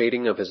nicer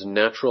shading of his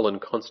natural and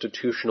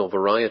constitutional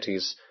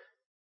varieties,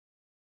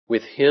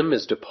 with him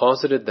is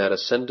deposited that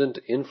ascendant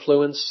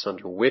influence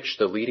under which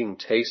the leading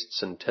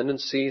tastes and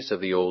tendencies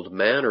of the old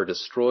man are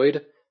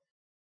destroyed,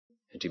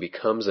 and he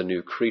becomes a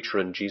new creature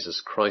in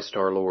Jesus Christ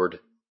our Lord.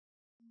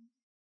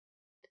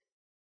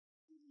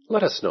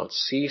 Let us not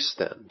cease,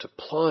 then, to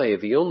ply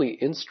the only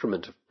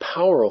instrument of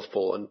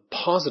powerful and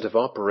positive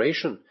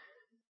operation,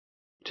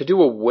 to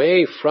do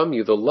away from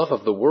you the love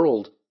of the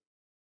world.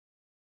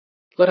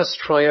 Let us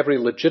try every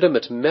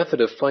legitimate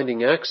method of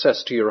finding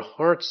access to your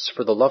hearts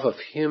for the love of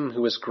him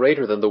who is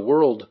greater than the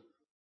world.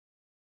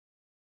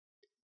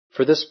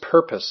 For this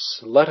purpose,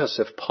 let us,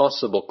 if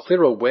possible,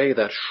 clear away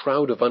that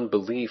shroud of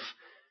unbelief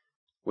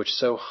which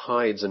so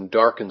hides and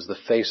darkens the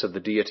face of the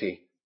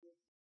deity.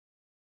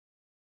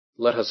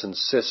 Let us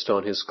insist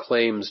on his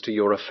claims to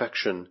your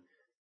affection,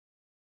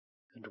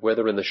 and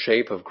whether in the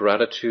shape of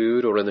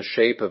gratitude or in the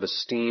shape of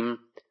esteem,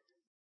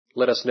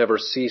 let us never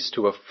cease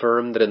to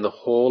affirm that in the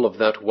whole of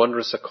that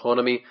wondrous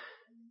economy,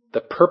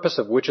 the purpose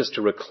of which is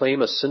to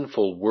reclaim a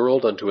sinful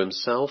world unto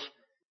himself,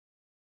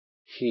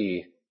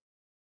 he,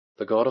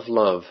 the God of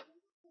love,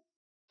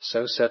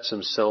 so sets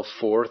himself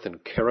forth in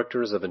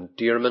characters of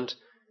endearment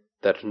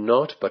that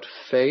naught but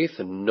faith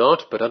and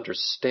naught but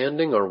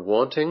understanding are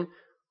wanting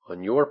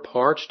on your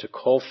part to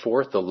call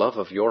forth the love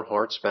of your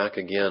hearts back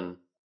again.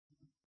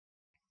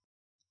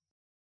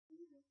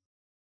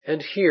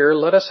 And here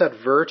let us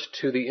advert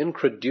to the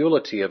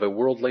incredulity of a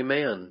worldly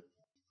man.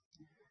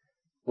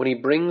 When he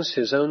brings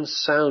his own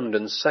sound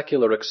and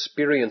secular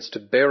experience to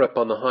bear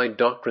upon the high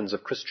doctrines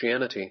of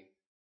Christianity,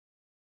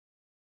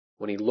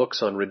 when he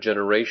looks on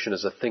regeneration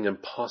as a thing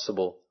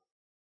impossible,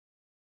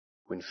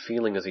 when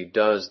feeling as he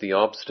does the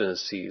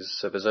obstinacies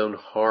of his own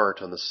heart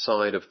on the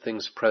side of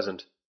things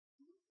present,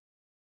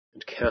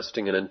 and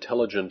casting an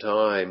intelligent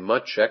eye,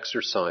 much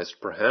exercised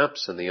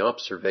perhaps in the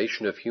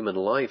observation of human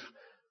life,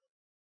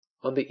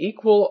 on the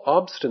equal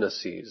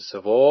obstinacies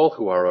of all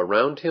who are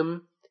around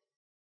him,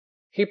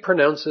 he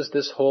pronounces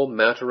this whole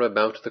matter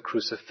about the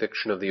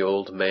crucifixion of the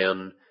old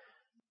man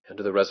and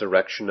the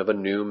resurrection of a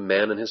new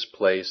man in his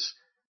place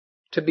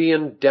to be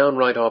in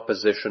downright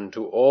opposition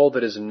to all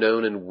that is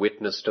known and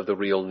witnessed of the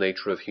real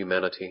nature of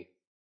humanity.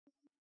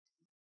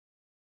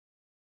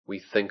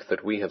 We think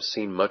that we have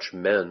seen much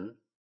men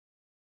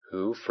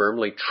who,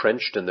 firmly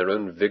trenched in their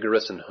own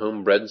vigorous and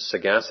homebred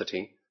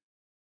sagacity,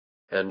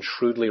 and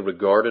shrewdly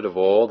regarded of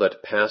all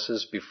that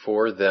passes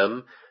before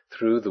them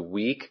through the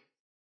week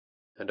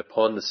and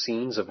upon the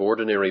scenes of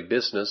ordinary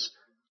business,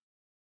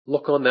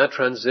 look on that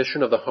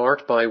transition of the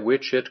heart by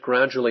which it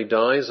gradually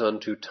dies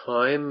unto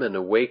time and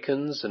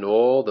awakens in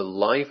all the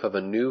life of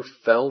a new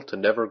felt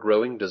and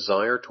ever-growing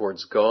desire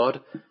towards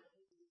God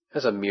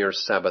as a mere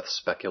Sabbath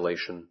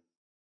speculation,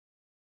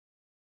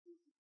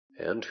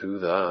 and who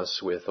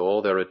thus, with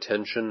all their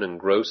attention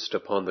engrossed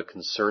upon the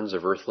concerns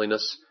of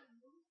earthliness,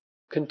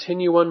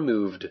 continue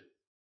unmoved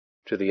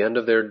to the end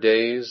of their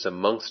days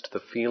amongst the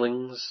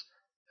feelings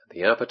and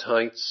the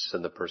appetites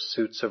and the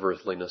pursuits of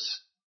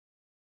earthliness.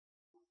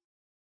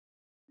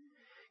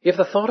 If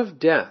the thought of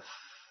death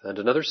and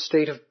another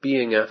state of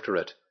being after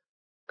it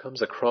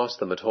comes across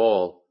them at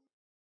all,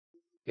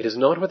 it is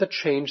not with a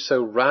change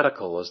so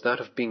radical as that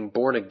of being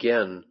born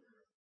again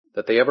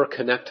that they ever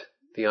connect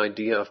the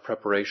idea of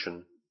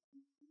preparation.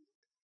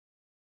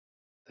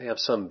 They have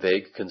some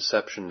vague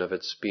conception of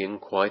its being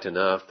quite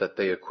enough that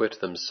they acquit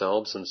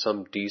themselves in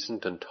some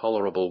decent and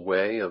tolerable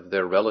way of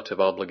their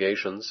relative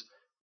obligations,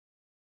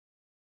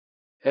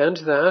 and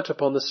that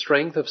upon the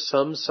strength of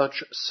some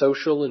such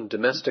social and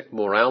domestic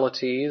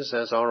moralities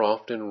as are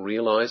often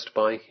realized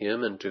by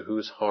him into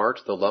whose heart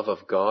the love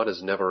of God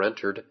has never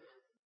entered,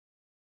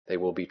 they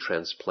will be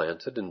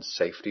transplanted in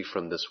safety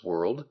from this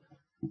world,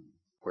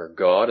 where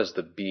God is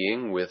the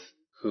being with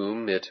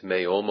whom it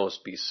may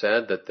almost be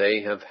said that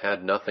they have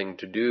had nothing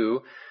to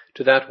do,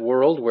 to that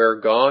world where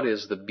God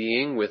is the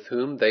being with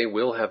whom they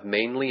will have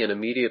mainly and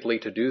immediately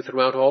to do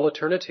throughout all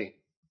eternity.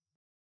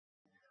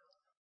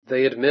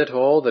 They admit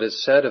all that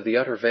is said of the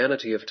utter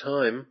vanity of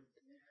time,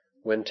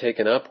 when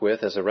taken up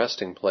with as a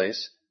resting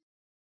place,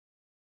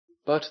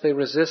 but they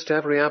resist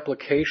every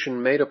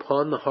application made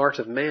upon the heart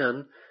of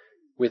man,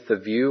 with the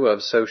view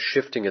of so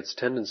shifting its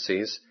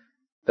tendencies,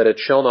 that it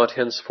shall not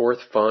henceforth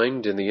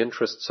find in the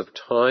interests of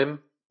time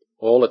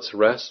all its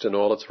rest and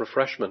all its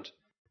refreshment.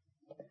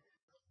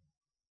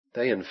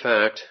 They, in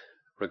fact,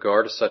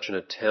 regard such an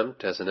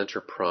attempt as an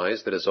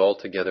enterprise that is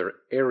altogether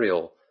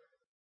aerial,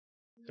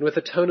 and with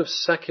a tone of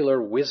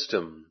secular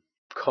wisdom,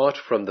 caught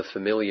from the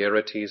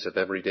familiarities of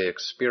everyday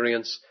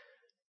experience,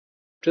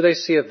 do they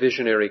see a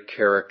visionary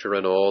character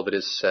in all that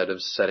is said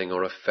of setting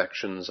our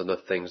affections on the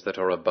things that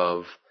are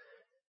above,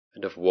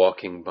 and of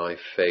walking by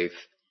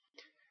faith,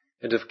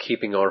 and of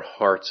keeping our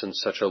hearts in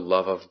such a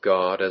love of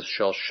God as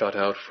shall shut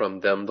out from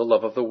them the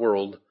love of the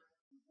world,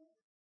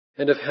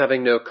 and of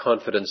having no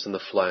confidence in the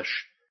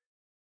flesh,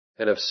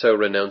 and of so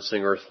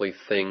renouncing earthly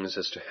things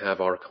as to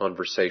have our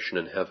conversation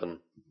in heaven.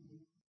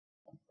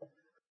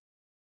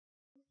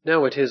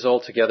 Now it is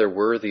altogether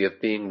worthy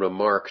of being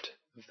remarked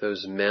of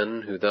those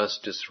men who thus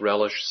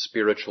disrelish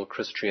spiritual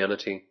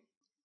Christianity,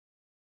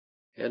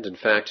 and in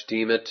fact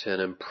deem it an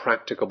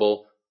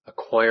impracticable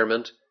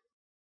acquirement,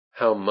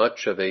 how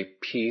much of a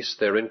piece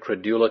their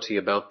incredulity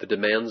about the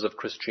demands of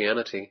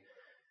Christianity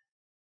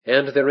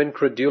and their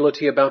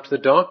incredulity about the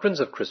doctrines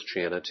of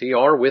Christianity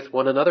are with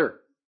one another.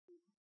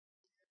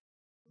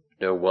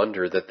 No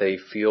wonder that they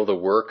feel the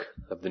work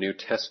of the New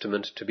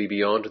Testament to be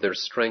beyond their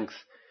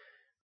strength,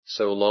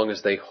 so long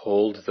as they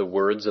hold the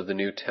words of the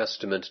New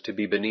Testament to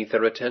be beneath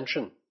their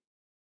attention.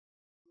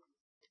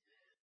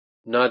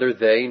 Neither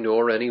they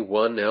nor any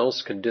one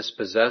else can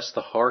dispossess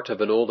the heart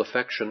of an old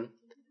affection,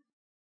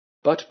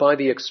 but by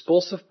the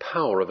expulsive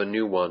power of a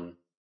new one.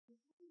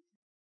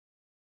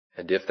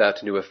 And if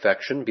that new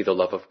affection be the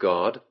love of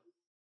God,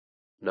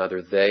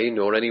 neither they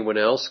nor anyone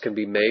else can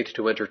be made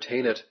to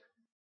entertain it,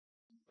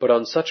 but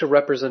on such a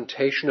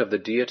representation of the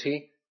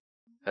deity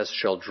as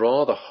shall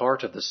draw the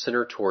heart of the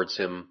sinner towards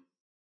him.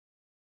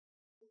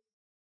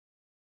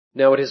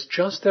 Now it is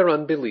just their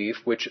unbelief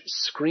which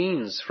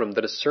screens from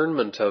the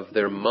discernment of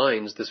their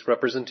minds this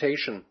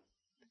representation.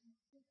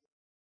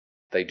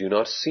 They do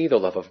not see the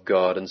love of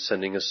God in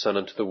sending His Son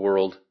into the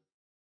world.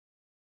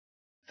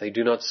 They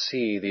do not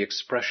see the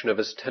expression of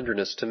His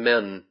tenderness to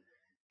men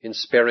in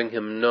sparing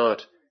Him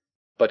not,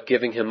 but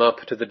giving Him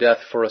up to the death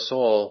for us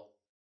all.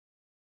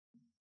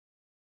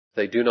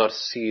 They do not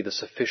see the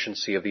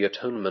sufficiency of the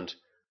atonement,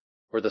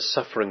 or the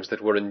sufferings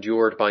that were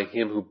endured by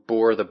Him who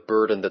bore the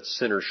burden that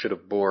sinners should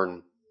have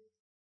borne.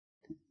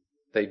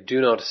 They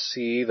do not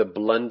see the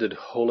blended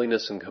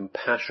holiness and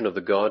compassion of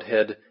the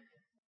Godhead,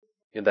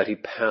 in that He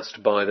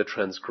passed by the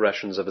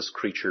transgressions of His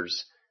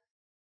creatures,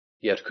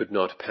 yet could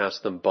not pass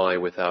them by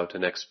without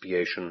an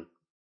expiation.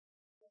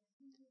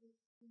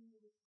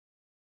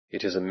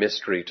 It is a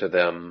mystery to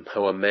them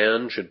how a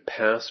man should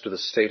pass to the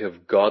state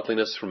of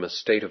godliness from a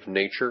state of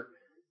nature,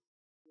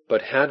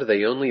 but had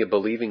they only a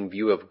believing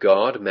view of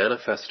God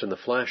manifest in the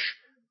flesh,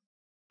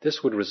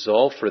 this would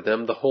resolve for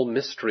them the whole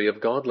mystery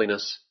of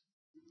godliness.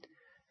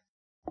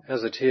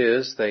 As it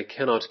is, they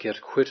cannot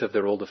get quit of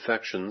their old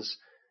affections,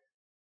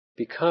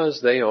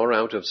 because they are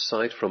out of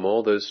sight from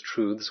all those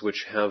truths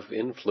which have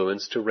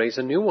influence to raise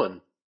a new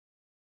one.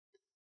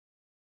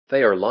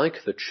 They are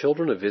like the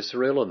children of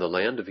Israel in the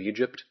land of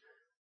Egypt,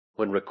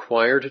 when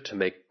required to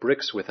make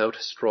bricks without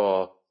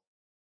straw.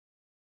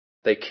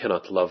 They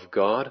cannot love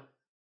God,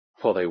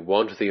 while they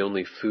want the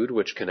only food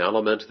which can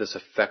aliment this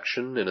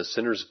affection in a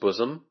sinner's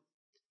bosom.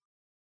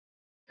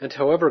 And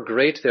however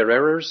great their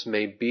errors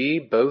may be,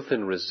 both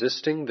in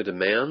resisting the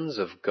demands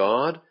of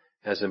God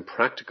as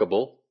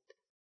impracticable,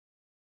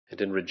 and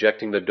in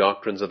rejecting the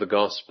doctrines of the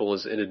gospel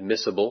as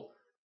inadmissible,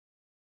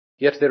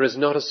 yet there is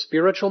not a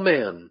spiritual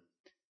man,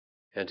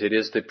 and it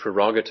is the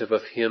prerogative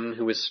of Him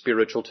who is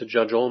spiritual to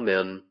judge all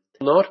men,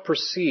 not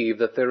perceive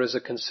that there is a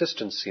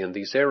consistency in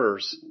these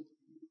errors.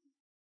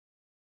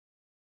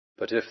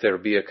 But if there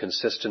be a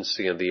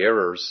consistency in the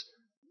errors,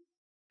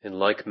 in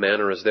like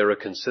manner is there a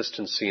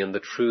consistency in the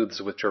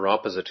truths which are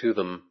opposite to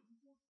them.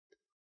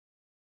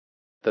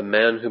 The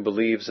man who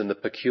believes in the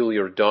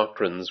peculiar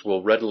doctrines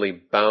will readily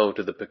bow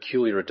to the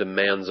peculiar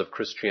demands of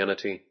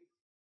Christianity.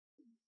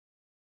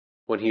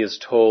 When he is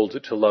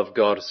told to love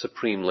God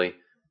supremely,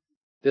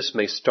 this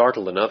may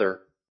startle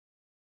another,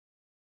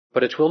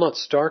 but it will not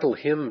startle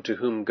him to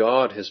whom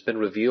God has been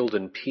revealed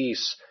in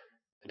peace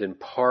and in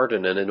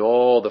pardon and in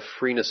all the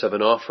freeness of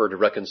an offered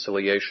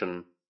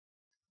reconciliation.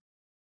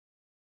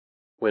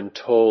 When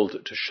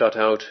told to shut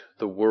out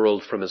the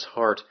world from his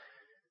heart,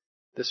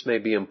 this may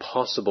be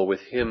impossible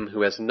with him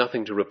who has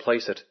nothing to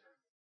replace it,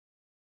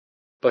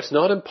 but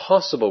not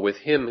impossible with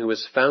him who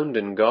has found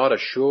in God a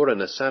sure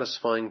and a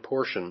satisfying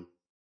portion.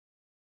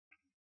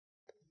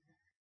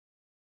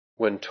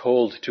 When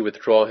told to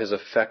withdraw his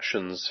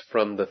affections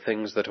from the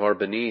things that are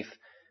beneath,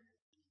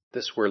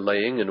 this were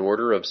laying an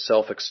order of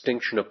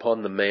self-extinction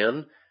upon the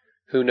man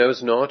who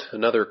knows not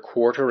another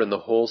quarter in the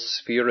whole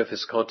sphere of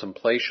his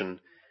contemplation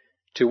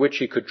to which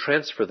he could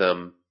transfer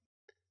them.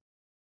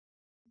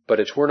 But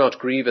it were not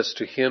grievous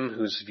to him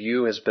whose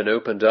view has been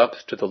opened up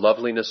to the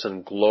loveliness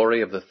and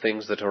glory of the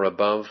things that are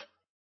above,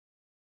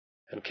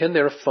 and can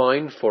there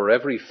find for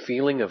every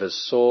feeling of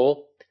his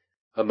soul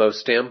a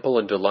most ample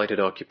and delighted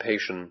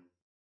occupation.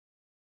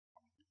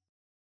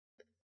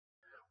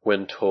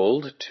 When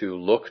told to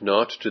look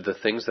not to the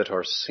things that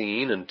are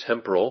seen and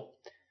temporal,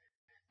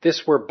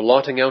 this were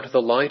blotting out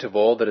the light of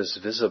all that is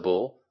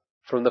visible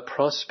from the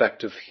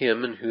prospect of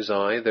him in whose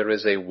eye there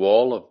is a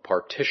wall of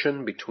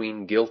partition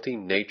between guilty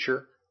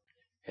nature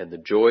and the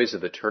joys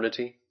of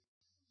eternity.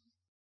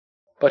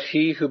 But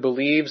he who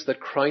believes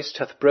that Christ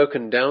hath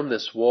broken down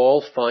this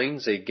wall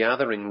finds a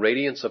gathering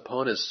radiance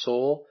upon his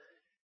soul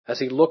as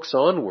he looks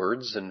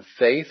onwards in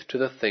faith to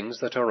the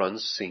things that are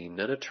unseen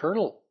and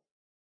eternal.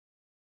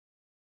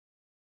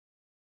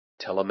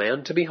 Tell a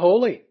man to be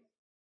holy,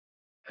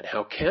 and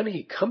how can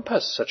he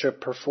compass such a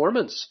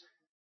performance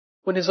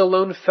when his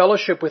alone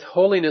fellowship with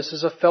holiness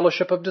is a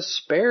fellowship of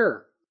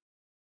despair?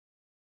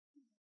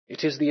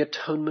 It is the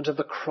atonement of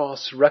the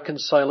cross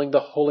reconciling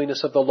the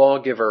holiness of the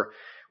lawgiver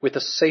with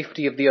the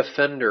safety of the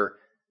offender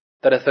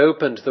that hath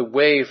opened the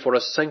way for a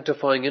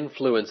sanctifying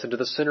influence into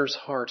the sinner's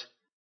heart,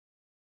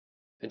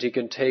 and he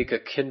can take a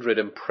kindred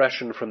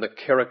impression from the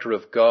character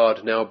of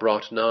God now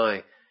brought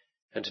nigh,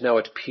 and now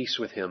at peace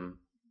with him.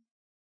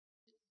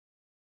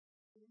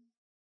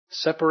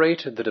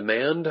 Separate the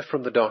demand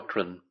from the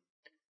doctrine,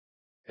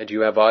 and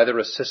you have either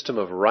a system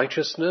of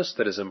righteousness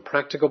that is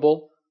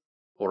impracticable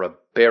or a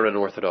barren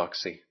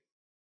orthodoxy.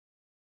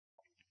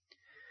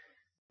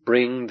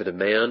 Bring the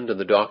demand and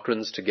the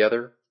doctrines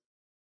together,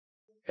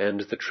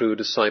 and the true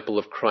disciple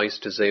of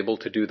Christ is able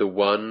to do the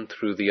one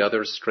through the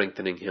other,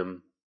 strengthening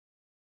him.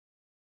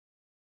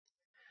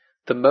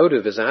 The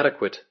motive is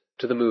adequate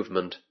to the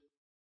movement,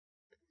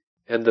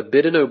 and the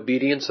bidden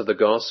obedience of the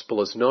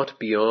gospel is not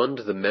beyond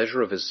the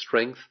measure of his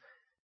strength,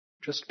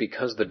 just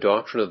because the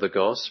doctrine of the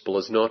gospel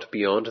is not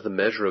beyond the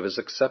measure of his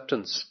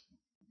acceptance.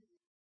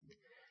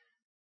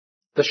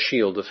 The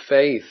shield of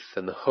faith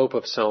and the hope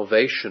of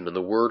salvation and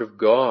the word of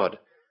God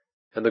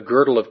and the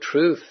girdle of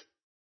truth,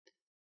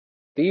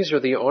 these are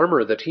the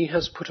armor that he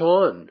has put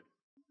on.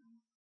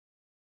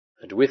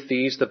 And with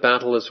these the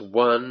battle is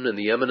won and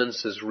the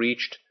eminence is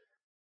reached,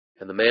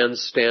 and the man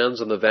stands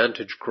on the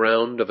vantage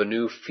ground of a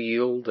new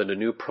field and a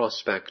new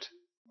prospect.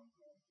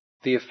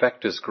 The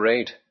effect is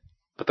great,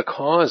 but the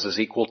cause is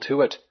equal to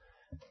it,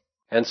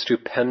 and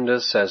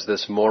stupendous as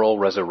this moral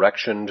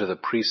resurrection to the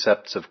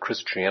precepts of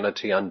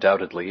Christianity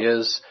undoubtedly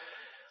is,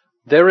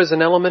 there is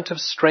an element of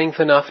strength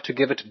enough to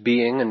give it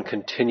being and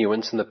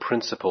continuance in the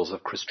principles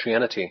of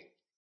Christianity.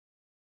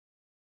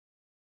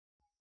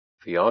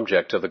 The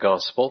object of the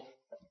gospel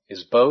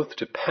is both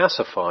to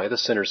pacify the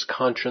sinner's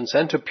conscience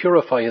and to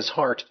purify his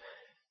heart,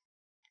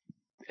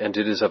 and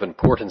it is of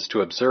importance to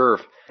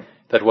observe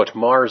that what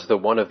mars the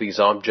one of these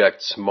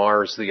objects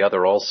mars the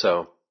other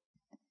also.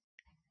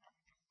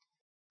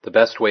 The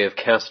best way of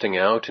casting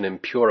out an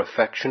impure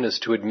affection is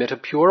to admit a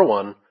pure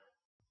one,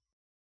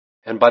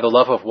 and by the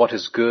love of what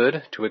is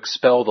good to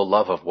expel the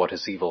love of what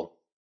is evil.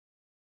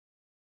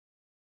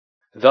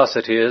 Thus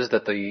it is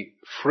that the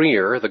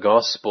freer the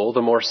gospel,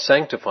 the more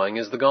sanctifying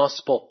is the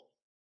gospel.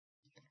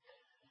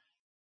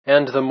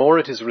 And the more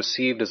it is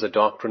received as a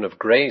doctrine of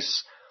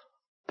grace,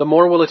 the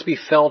more will it be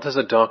felt as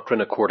a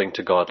doctrine according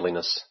to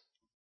godliness.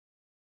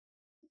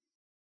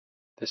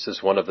 This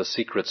is one of the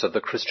secrets of the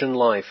Christian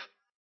life,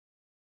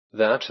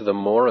 that the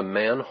more a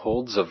man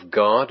holds of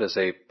God as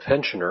a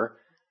pensioner,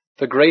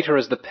 the greater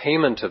is the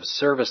payment of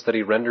service that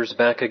he renders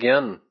back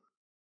again.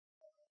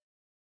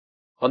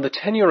 On the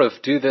tenure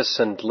of do this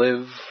and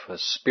live, a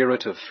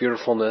spirit of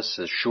fearfulness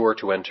is sure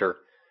to enter,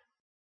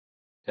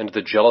 and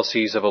the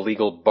jealousies of a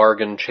legal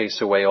bargain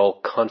chase away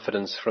all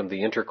confidence from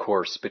the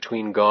intercourse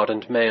between God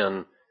and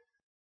man.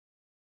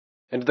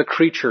 And the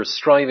creature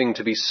striving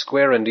to be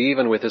square and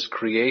even with his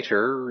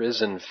Creator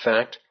is, in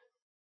fact,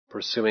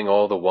 pursuing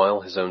all the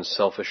while his own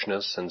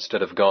selfishness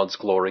instead of God's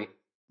glory.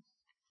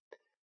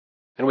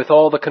 And with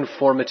all the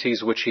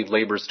conformities which he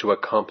labors to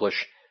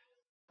accomplish,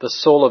 the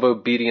soul of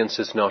obedience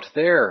is not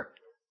there.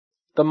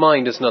 The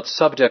mind is not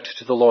subject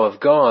to the law of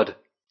God,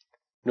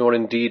 nor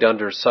indeed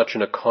under such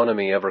an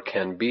economy ever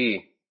can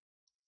be.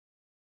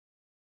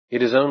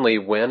 It is only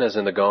when, as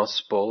in the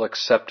gospel,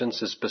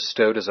 acceptance is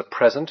bestowed as a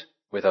present,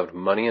 without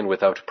money and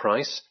without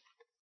price,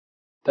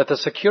 that the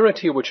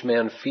security which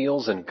man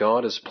feels in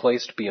God is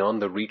placed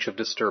beyond the reach of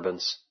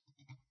disturbance,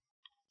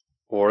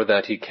 or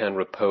that he can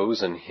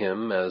repose in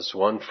him as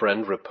one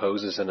friend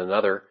reposes in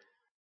another,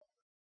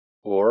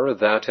 or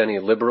that any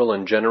liberal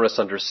and generous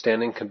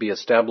understanding can be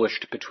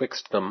established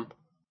betwixt them,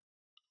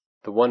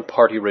 the one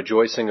party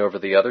rejoicing over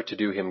the other to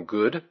do him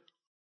good,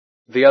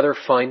 the other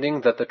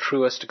finding that the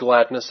truest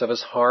gladness of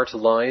his heart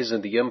lies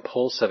in the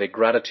impulse of a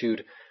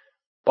gratitude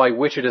by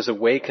which it is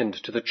awakened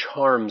to the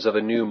charms of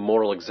a new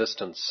moral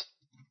existence.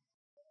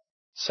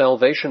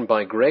 Salvation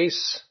by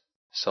grace,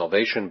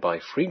 salvation by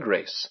free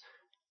grace,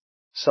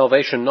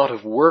 salvation not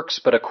of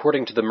works but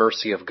according to the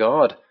mercy of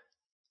God,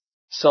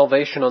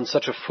 salvation on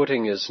such a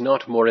footing is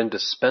not more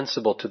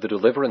indispensable to the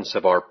deliverance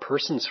of our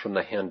persons from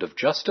the hand of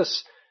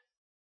justice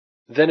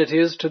than it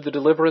is to the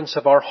deliverance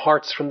of our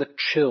hearts from the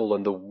chill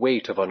and the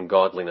weight of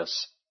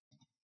ungodliness.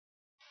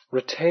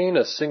 Retain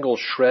a single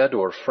shred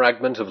or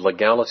fragment of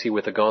legality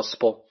with the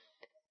gospel,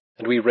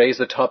 and we raise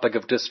the topic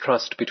of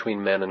distrust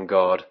between man and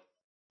God.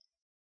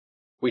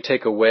 We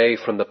take away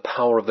from the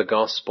power of the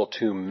gospel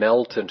to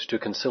melt and to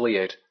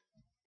conciliate.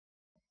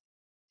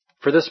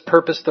 For this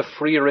purpose, the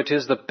freer it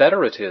is, the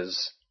better it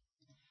is.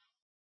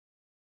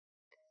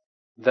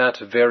 That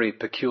very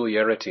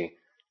peculiarity,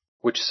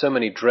 which so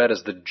many dread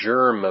as the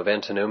germ of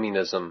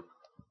antinomianism,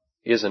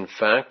 is in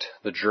fact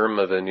the germ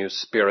of a new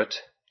spirit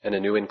and a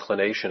new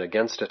inclination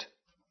against it.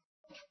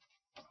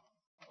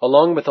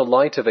 Along with the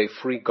light of a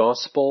free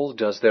gospel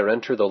does there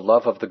enter the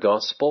love of the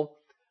gospel,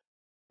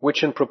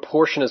 which in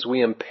proportion as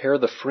we impair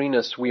the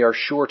freeness we are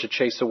sure to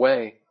chase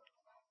away.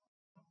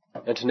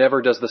 And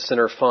never does the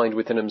sinner find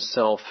within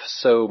himself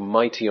so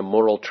mighty a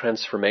moral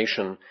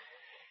transformation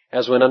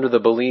as when under the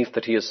belief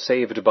that he is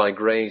saved by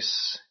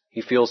grace,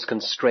 he feels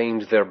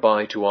constrained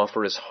thereby to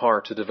offer his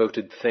heart a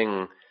devoted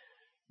thing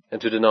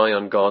and to deny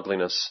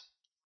ungodliness.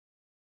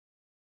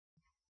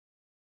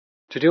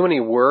 To do any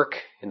work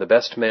in the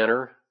best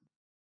manner,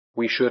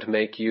 we should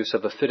make use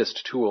of the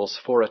fittest tools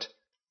for it.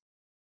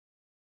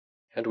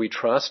 And we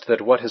trust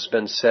that what has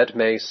been said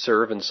may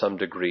serve in some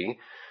degree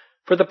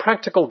for the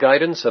practical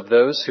guidance of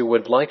those who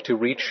would like to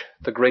reach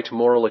the great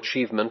moral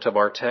achievement of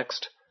our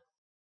text,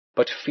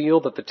 but feel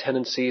that the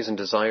tendencies and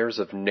desires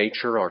of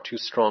nature are too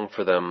strong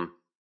for them.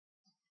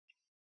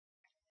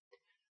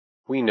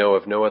 We know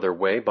of no other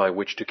way by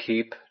which to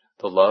keep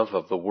the love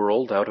of the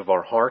world out of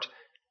our heart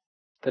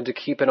than to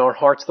keep in our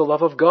hearts the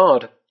love of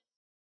God,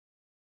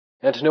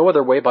 and no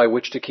other way by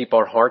which to keep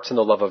our hearts in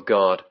the love of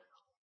God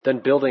than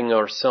building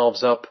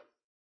ourselves up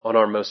on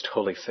our most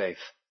holy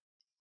faith.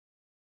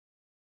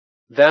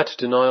 That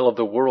denial of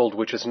the world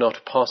which is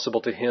not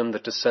possible to him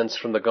that dissents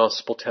from the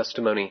gospel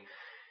testimony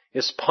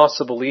is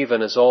possible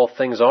even as all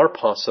things are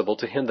possible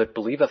to him that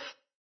believeth.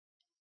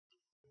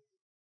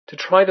 To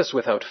try this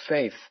without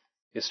faith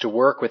is to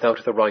work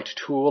without the right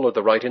tool or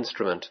the right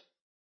instrument.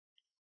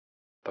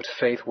 But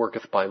faith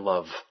worketh by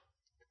love.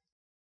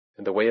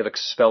 And the way of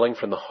expelling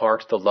from the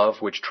heart the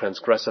love which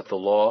transgresseth the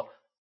law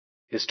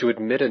is to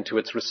admit into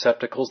its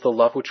receptacles the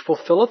love which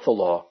fulfilleth the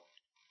law.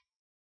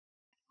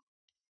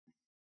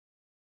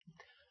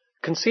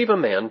 Conceive a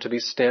man to be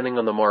standing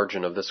on the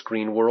margin of this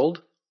green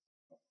world,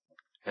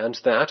 and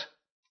that,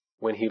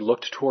 when he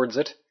looked towards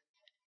it,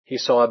 he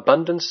saw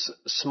abundance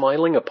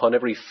smiling upon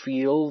every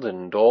field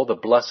and all the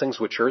blessings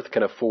which earth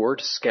can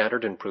afford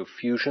scattered in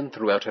profusion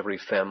throughout every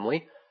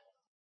family,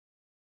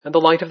 and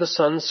the light of the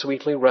sun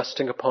sweetly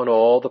resting upon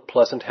all the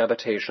pleasant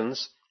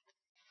habitations,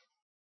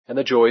 and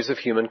the joys of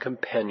human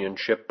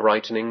companionship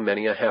brightening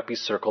many a happy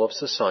circle of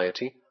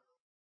society.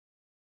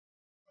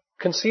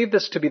 Conceive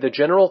this to be the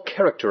general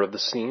character of the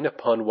scene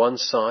upon one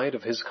side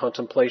of his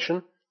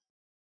contemplation,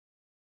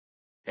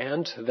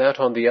 and that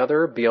on the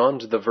other,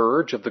 beyond the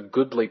verge of the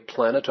goodly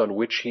planet on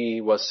which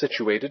he was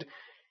situated,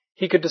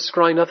 he could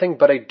descry nothing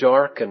but a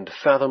dark and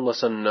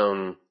fathomless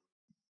unknown.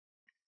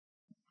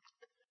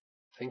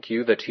 Think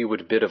you that he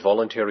would bid a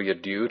voluntary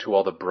adieu to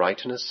all the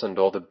brightness and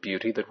all the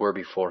beauty that were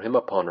before him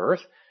upon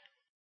earth,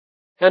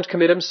 and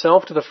commit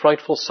himself to the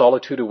frightful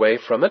solitude away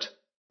from it?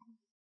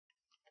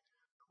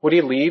 Would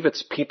he leave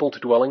its peopled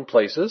dwelling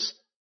places,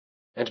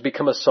 and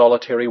become a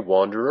solitary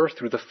wanderer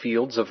through the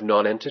fields of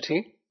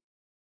nonentity?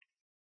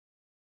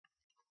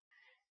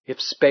 If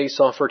space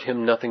offered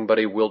him nothing but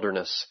a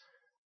wilderness,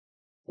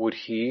 would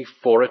he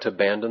for it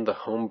abandon the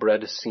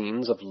homebred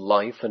scenes of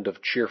life and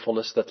of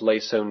cheerfulness that lay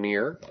so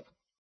near,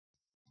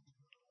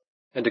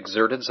 and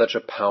exerted such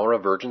a power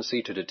of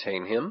urgency to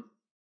detain him?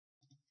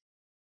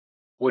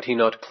 Would he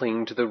not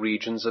cling to the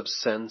regions of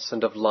sense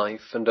and of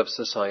life and of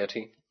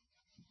society,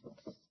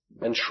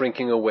 and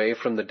shrinking away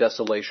from the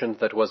desolation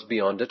that was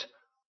beyond it,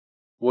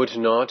 would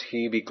not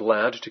he be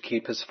glad to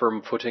keep his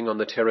firm footing on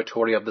the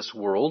territory of this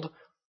world,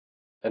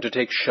 and to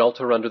take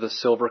shelter under the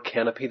silver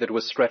canopy that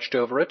was stretched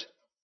over it?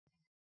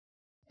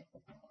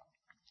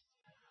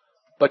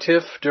 But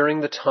if,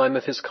 during the time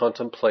of his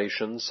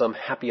contemplation, some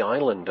happy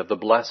island of the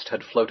blest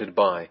had floated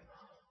by,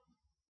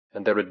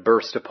 and there had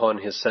burst upon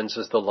his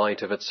senses the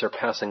light of its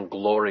surpassing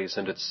glories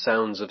and its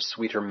sounds of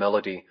sweeter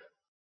melody,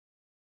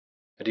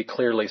 and he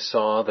clearly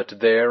saw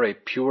that there a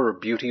purer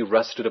beauty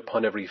rested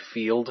upon every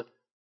field,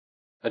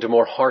 and a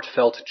more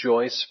heartfelt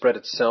joy spread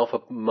itself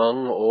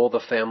among all the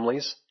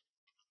families,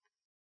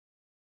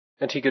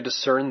 and he could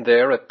discern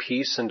there a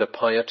peace and a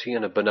piety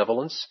and a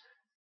benevolence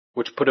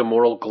which put a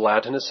moral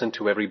gladness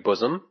into every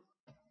bosom,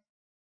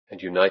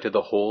 and united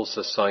the whole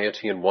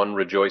society in one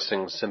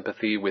rejoicing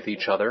sympathy with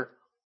each other,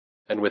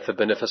 and with the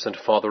beneficent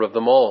Father of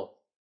them all.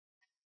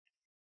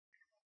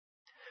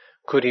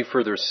 Could he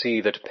further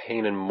see that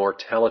pain and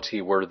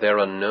mortality were there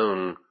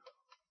unknown,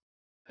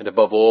 and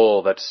above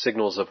all that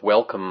signals of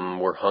welcome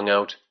were hung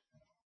out,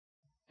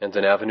 and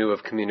an avenue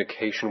of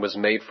communication was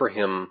made for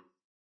him?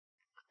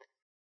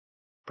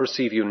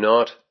 Perceive you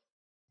not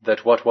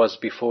that what was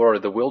before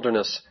the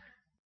wilderness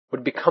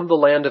would become the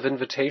land of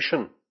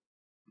invitation,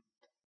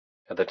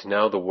 and that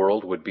now the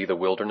world would be the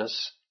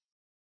wilderness?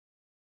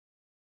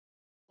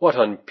 What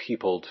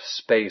unpeopled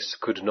space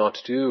could not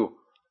do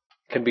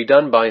can be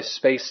done by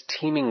space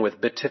teeming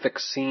with beatific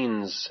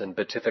scenes and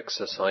beatific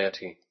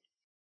society.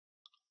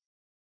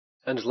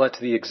 And let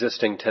the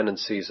existing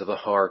tendencies of the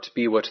heart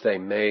be what they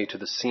may to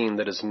the scene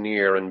that is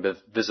near and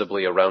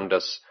visibly around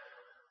us,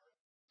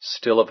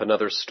 still if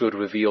another stood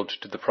revealed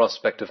to the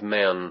prospect of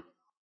man,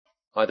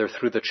 either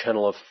through the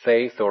channel of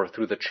faith or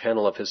through the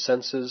channel of his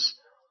senses,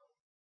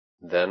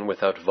 then,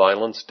 without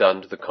violence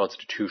done to the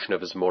constitution of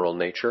his moral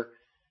nature,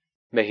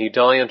 may he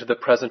die unto the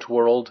present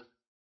world,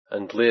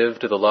 and live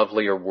to the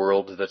lovelier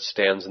world that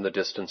stands in the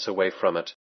distance away from it.